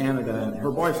 48 in Canada. And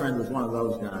her boyfriend was one of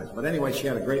those guys. But anyway, she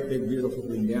had a great, big, beautiful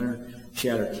green dinner. She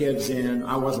had her kids in.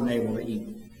 I wasn't able to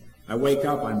eat. I wake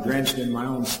up, I'm drenched in my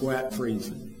own sweat,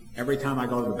 freezing. Every time I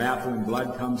go to the bathroom,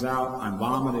 blood comes out. I'm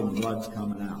vomiting, blood's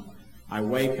coming out. I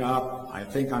wake up. I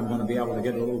think I'm going to be able to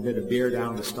get a little bit of beer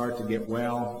down to start to get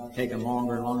well. Taking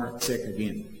longer and longer. Sick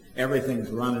again. Everything's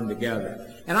running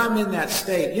together. And I'm in that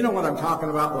state. You know what I'm talking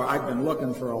about? Where I've been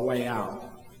looking for a way out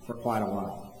for quite a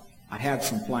while. I had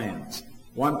some plans.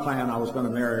 One plan, I was going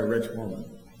to marry a rich woman.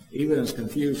 Even as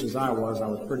confused as I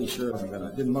was pretty sure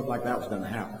it didn't look like that was going to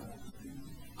happen.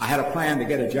 I had a plan to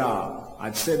get a job.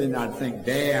 I'd sit and I'd think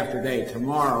day after day,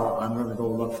 tomorrow I'm going to go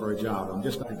look for a job. I'm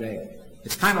just a day.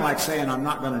 It's kind of like saying I'm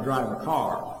not going to drive a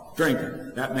car,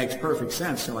 drinking. That makes perfect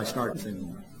sense till I start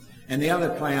thinking. And the other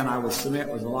plan I would submit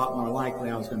was a lot more likely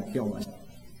I was going to kill myself.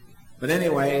 But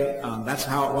anyway, that's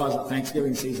how it was at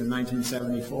Thanksgiving season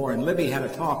 1974. And Libby had a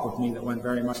talk with me that went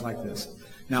very much like this.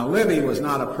 Now, Libby was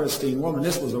not a pristine woman.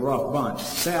 This was a rough bunch.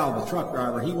 Sal, the truck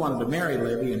driver, he wanted to marry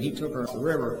Libby, and he took her to the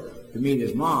river to meet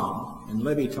his mom. And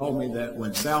Libby told me that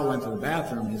when Sal went to the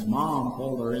bathroom, his mom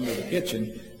pulled her into the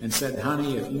kitchen and said,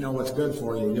 honey, if you know what's good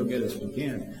for you, you'll get us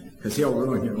again, because he'll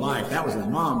ruin your life. That was his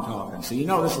mom talking. So you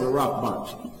know this is a rough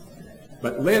bunch.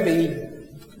 But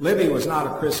Libby was not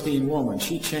a pristine woman.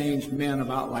 She changed men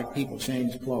about like people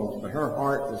change clothes, but her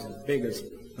heart was as big as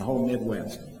the whole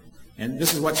Midwest. And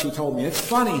this is what she told me. It's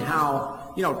funny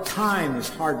how, time is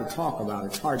hard to talk about.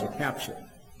 It's hard to capture.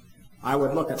 I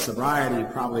would look at sobriety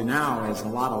probably now as a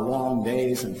lot of long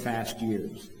days and fast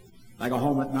years. I go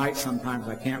home at night sometimes,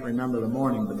 I can't remember the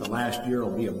morning, but the last year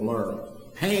will be a blur.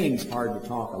 Pain's hard to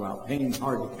talk about. Pain's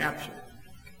hard to capture.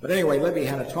 But anyway, Libby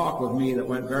had a talk with me that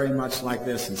went very much like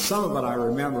this, and some of it I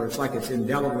remember. It's like it's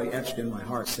indelibly etched in my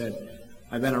heart. Said,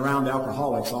 I've been around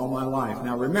alcoholics all my life.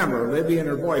 Now remember, Libby and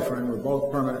her boyfriend were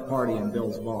both permanent party in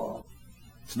Bill's bar.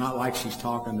 It's not like she's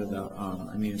talking to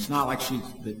it's not like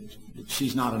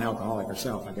she's not an alcoholic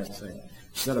herself, I guess to say.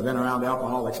 She said, I've been around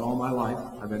alcoholics all my life.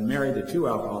 I've been married to 2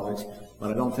 alcoholics,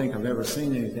 but I don't think I've ever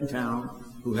seen anything in town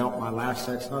who helped my last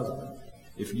ex-husband.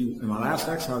 My last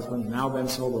ex-husband's now been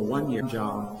sober 1 year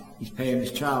job. He's paying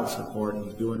his child support.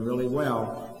 He's doing really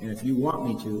well. And if you want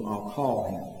me to, I'll call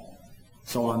him.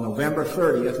 So on November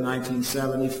 30th,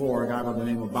 1974, a guy by the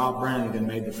name of Bob Brannigan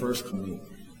made the first call.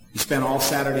 He spent all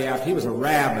Saturday afternoon. He was a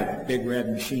rabid Big Red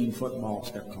Machine football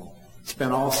call.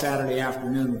 Spent all Saturday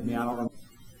afternoon with me.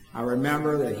 I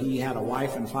remember that he had a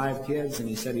wife and 5 kids, and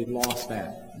he said he'd lost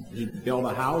that. He'd built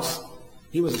a house.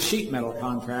 He was a sheet metal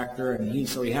contractor, and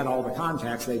so he had all the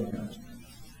contacts they'd done.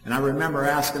 And I remember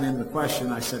asking him the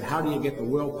question. I said, how do you get the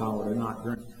willpower to not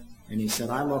drink? And he said,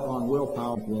 I look on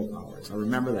willpower. I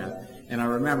remember that. And I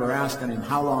remember asking him,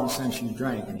 how long since you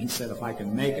drank? And he said, if I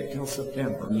can make it till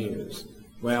September. Years.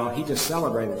 Well, he just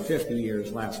celebrated 50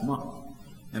 years last month.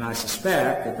 And I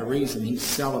suspect that the reason he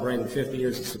celebrated 50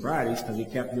 years of sobriety is because he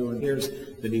kept doing years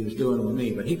that he was doing with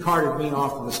me. But he carted me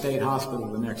off to the state hospital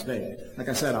the next day. Like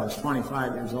I said, I was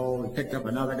 25 years old. We picked up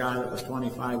another guy that was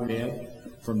 25 dead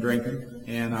from drinking.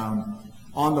 And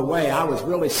on the way, I was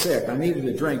really sick. I needed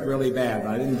a drink really bad,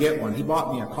 but I didn't get one. He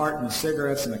bought me a carton of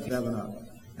cigarettes and a 7-Up.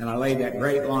 And I laid that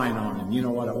great line on him. You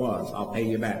know what it was. I'll pay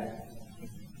you back.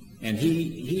 And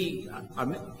he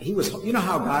was, you know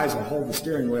how guys will hold the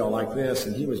steering wheel like this,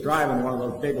 and he was driving one of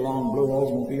those big, long blue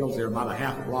Oldsmobiles. They were about a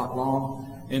half a block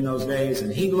long in those days,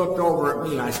 and he looked over at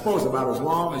me, I suppose about as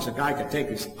long as a guy could take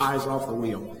his eyes off the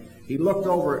wheel. He looked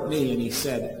over at me, and he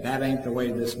said, that ain't the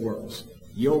way this works.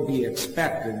 You'll be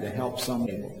expected to help some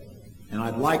people. And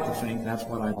I'd like to think that's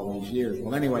what I've all these years.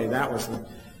 Well, anyway, that was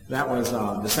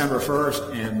December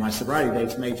 1st, and my sobriety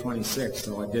date's May 26th,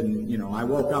 so I didn't, I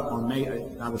woke up on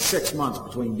I was 6 months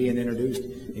between being introduced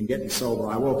and getting sober.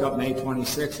 I woke up May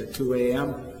 26th at 2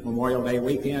 a.m., Memorial Day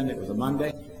weekend. It was a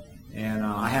Monday, and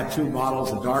I had 2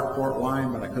 bottles of dark port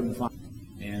wine, but I couldn't find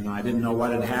it, and I didn't know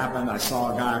what had happened. I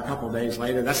saw a guy a couple days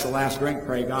later. That's the last drink,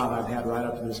 pray God, I've had right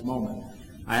up to this moment.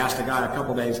 I asked a guy a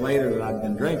couple days later that I'd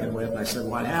been drinking with, and I said,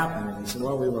 what happened? And he said,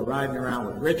 well, we were riding around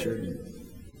with Richard,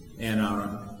 and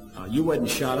you wouldn't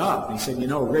shut up. And he said,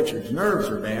 Richard's nerves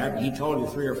are bad. He told you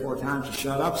 3 or 4 times to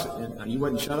shut up. You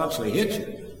wouldn't shut up, so he hit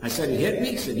you. I said, he hit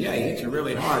me? He said, yeah, he hit you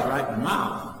really hard right in the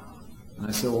mouth. And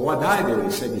I said, well, what did I do?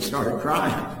 He said, you started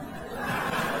crying.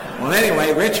 Well,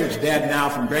 anyway, Richard's dead now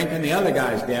from drinking. The other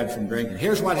guy's dead from drinking.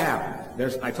 Here's what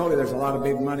happened. I told you there's a lot of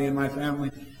big money in my family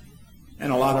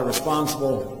and a lot of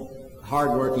responsible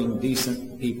hardworking,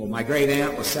 decent people. My great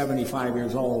aunt was 75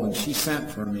 years old, and she sent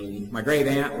for me. My great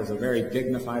aunt was a very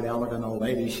dignified, elegant old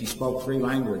lady. She spoke 3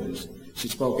 languages. She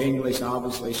spoke English,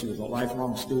 obviously. She was a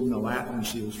lifelong student of Latin.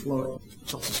 She was fluent.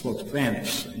 She also spoke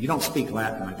Spanish. You don't speak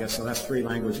Latin, I guess, so that's 3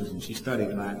 languages, and she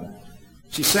studied Latin.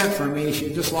 She sent for me. She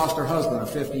had just lost her husband of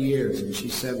 50 years, and she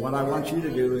said, what I want you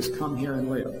to do is come here and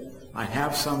live. I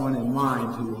have someone in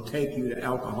mind who will take you to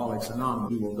Alcoholics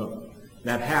Anonymous. You will go.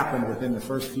 That happened within the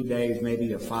first few days,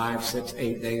 maybe 5, 6,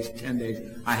 8 days, 10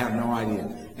 days. I have no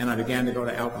idea. And I began to go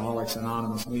to Alcoholics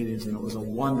Anonymous meetings, and it was a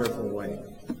wonderful way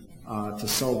to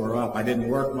sober up. I didn't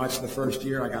work much the first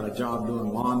year. I got a job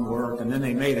doing lawn work, and then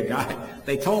they made a guy.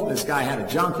 They told this guy had a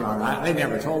junkyard. They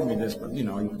never told me this, but, you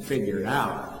know, you can figure it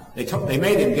out. They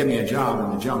made him give me a job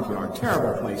in the junkyard.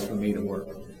 Terrible place for me to work.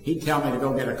 He'd tell me to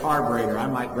go get a carburetor. I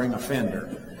might bring a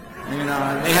fender. You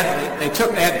know, they had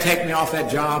to take me off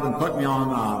that job and put me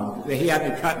on, he had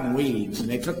me cutting weeds, and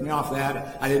they took me off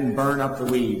that. I didn't burn up the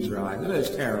weeds, really. It was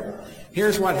terrible.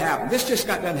 Here's what happened. This just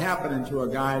got done happening to a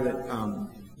guy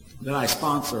that I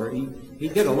sponsor. He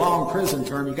did a long prison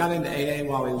term. He got into AA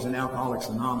while he was in Alcoholics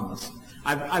Anonymous.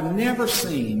 I've never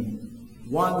seen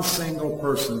one single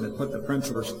person that put the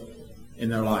principles in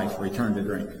their life return to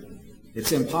drink.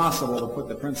 It's impossible to put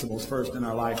the principles first in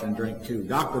our life and drink too.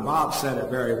 Dr. Bob said it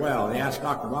very well. They asked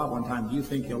Dr. Bob one time, do you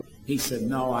think he'll... He said,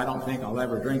 no, I don't think I'll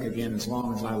ever drink again as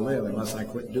long as I live unless I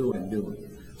quit doing.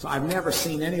 So I've never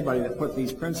seen anybody that put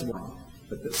these principles on.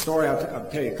 But the story, I'll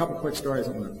tell you a couple quick stories.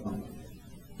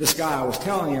 This guy I was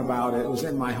telling you about, it was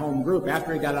in my home group.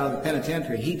 After he got out of the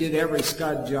penitentiary, he did every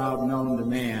scud job known to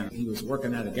man. He was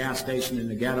working at a gas station in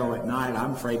the ghetto at night.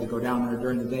 I'm afraid to go down there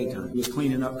during the daytime. He was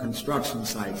cleaning up construction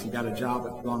sites. He got a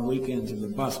job on weekends as a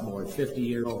busboy, 50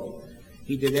 years old.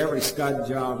 He did every scud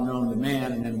job known to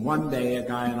man. And then one day, a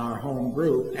guy in our home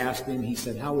group asked him, he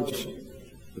said, how would you...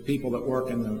 The people that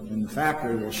work in the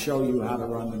factory will show you how to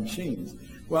run the machines.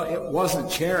 Well, it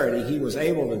wasn't charity. He was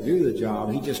able to do the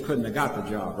job. He just couldn't have got the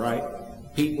job, right?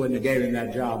 Pete wouldn't have gave him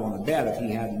that job on the bed if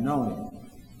he hadn't known him.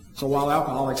 So while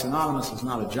Alcoholics Anonymous is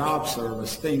not a job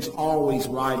service, things always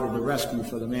ride to the rescue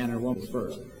for the man or woman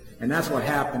first. And that's what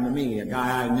happened to me. A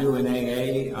guy I knew in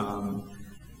AA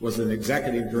was an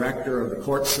executive director of the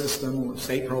court system,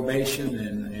 state probation,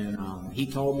 and he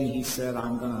told me, he said,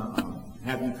 I'm going to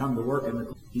have you come to work in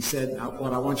the... He said,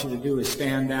 what I want you to do is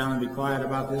stand down and be quiet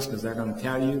about this because they're going to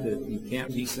tell you that you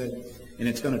can't. He said, and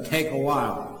it's going to take a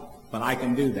while, but I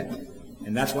can do that.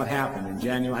 And that's what happened. In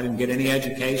January, I didn't get any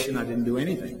education. I didn't do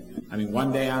anything. I mean,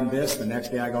 one day I'm this, the next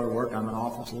day I go to work, I'm an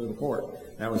officer of the court.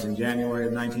 That was in January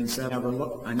of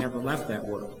 1970. I never left that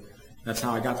work. That's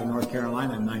how I got to North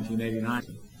Carolina in 1989.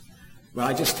 But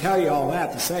I just tell you all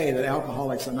that to say that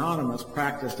Alcoholics Anonymous,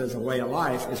 practiced as a way of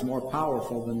life, is more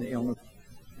powerful than the illness.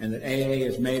 And that AA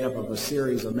is made up of a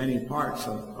series of many parts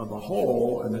of a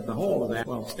whole, and that the whole of that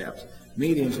 12 steps.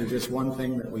 Meetings are just one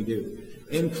thing that we do.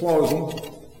 In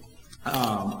closing,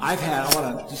 I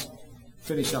want to just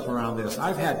finish up around this.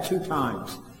 I've had 2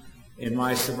 times in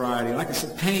my sobriety. Like I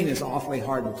said, pain is awfully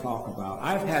hard to talk about.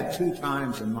 I've had 2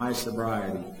 times in my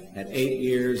sobriety, at 8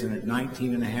 years and at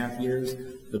 19 and a half years.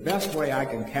 The best way I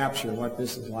can capture what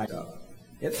this is like,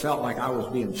 it felt like I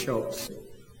was being choked.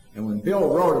 And when Bill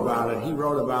wrote about it, he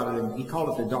wrote about it, and he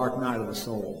called it the dark night of the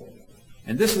soul.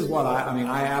 And this is what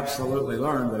I absolutely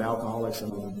learned that Alcoholics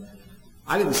Anonymous,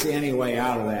 I didn't see any way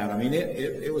out of that. I mean,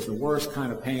 it was the worst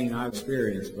kind of pain I've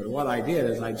experienced. But what I did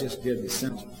is I just did the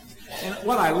symptoms. And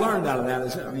what I learned out of that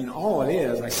is, I mean, all it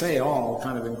is, I say all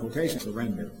kind of in quotation,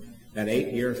 surrender. That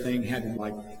 8-year thing had to,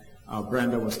 like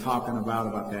Brenda was talking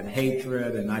about that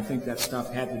hatred, and I think that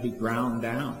stuff had to be ground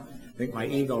down. I think my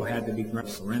ego had to be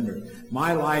surrendered.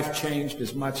 My life changed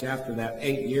as much after that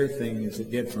 8-year thing as it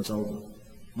did from sober.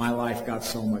 My life got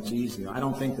so much easier. I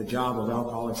don't think the job of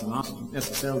Alcoholics Anonymous is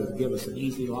necessarily to give us an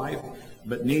easy life,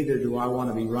 but neither do I want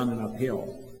to be running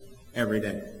uphill every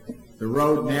day. The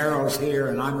road narrows here,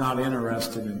 and I'm not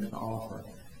interested in the offer.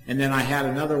 And then I had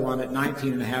another one at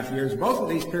 19 and a half years. Both of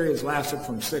these periods lasted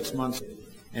from 6 months.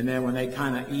 And then when they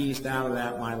kind of eased out of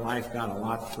that, my life got a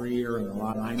lot freer and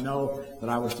I know that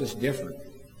I was just different.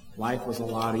 Life was a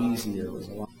lot easier.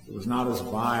 It was not as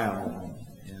vile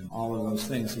and all of those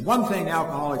things. One thing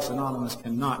Alcoholics Anonymous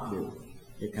cannot do,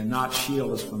 it cannot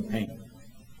shield us from pain.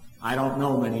 I don't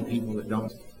know many people that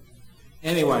don't.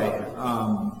 Anyway,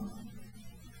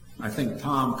 I think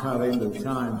Tom cut into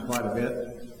time quite a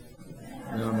bit.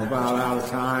 And I'm about out of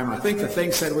time. I think the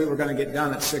thing said we were going to get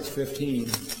done at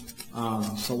 6:15.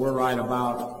 So we're right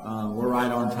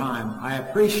on time. I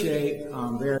appreciate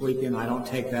this weekend. I don't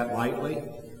take that lightly.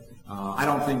 I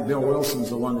don't think Bill Wilson's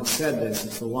the one that said this.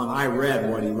 It's the one I read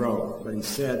what he wrote. But he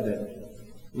said that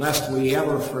lest we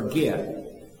ever forget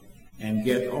and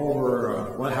get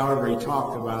over however he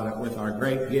talked about it with our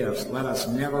great gifts, let us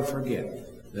never forget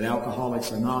that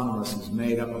Alcoholics Anonymous is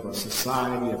made up of a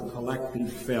society of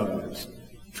collective failures,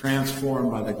 transformed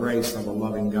by the grace of a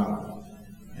loving God.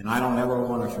 And I don't ever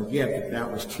want to forget that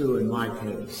that was true in my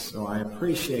case. So I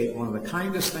appreciate one of the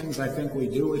kindest things I think we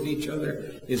do with each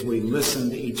other is we listen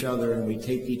to each other and we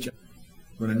take each other.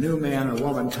 When a new man or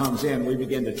woman comes in, we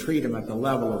begin to treat them at the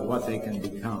level of what they can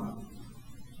become.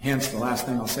 Hence, the last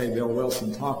thing I'll say, Bill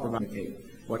Wilson talked about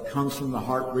what comes from the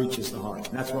heart reaches the heart.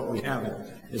 And that's what we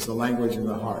have is the language of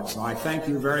the heart. So I thank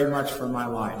you very much for my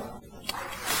life.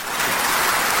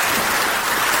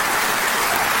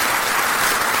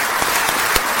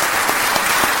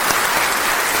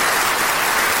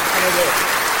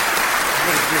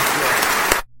 I'm going to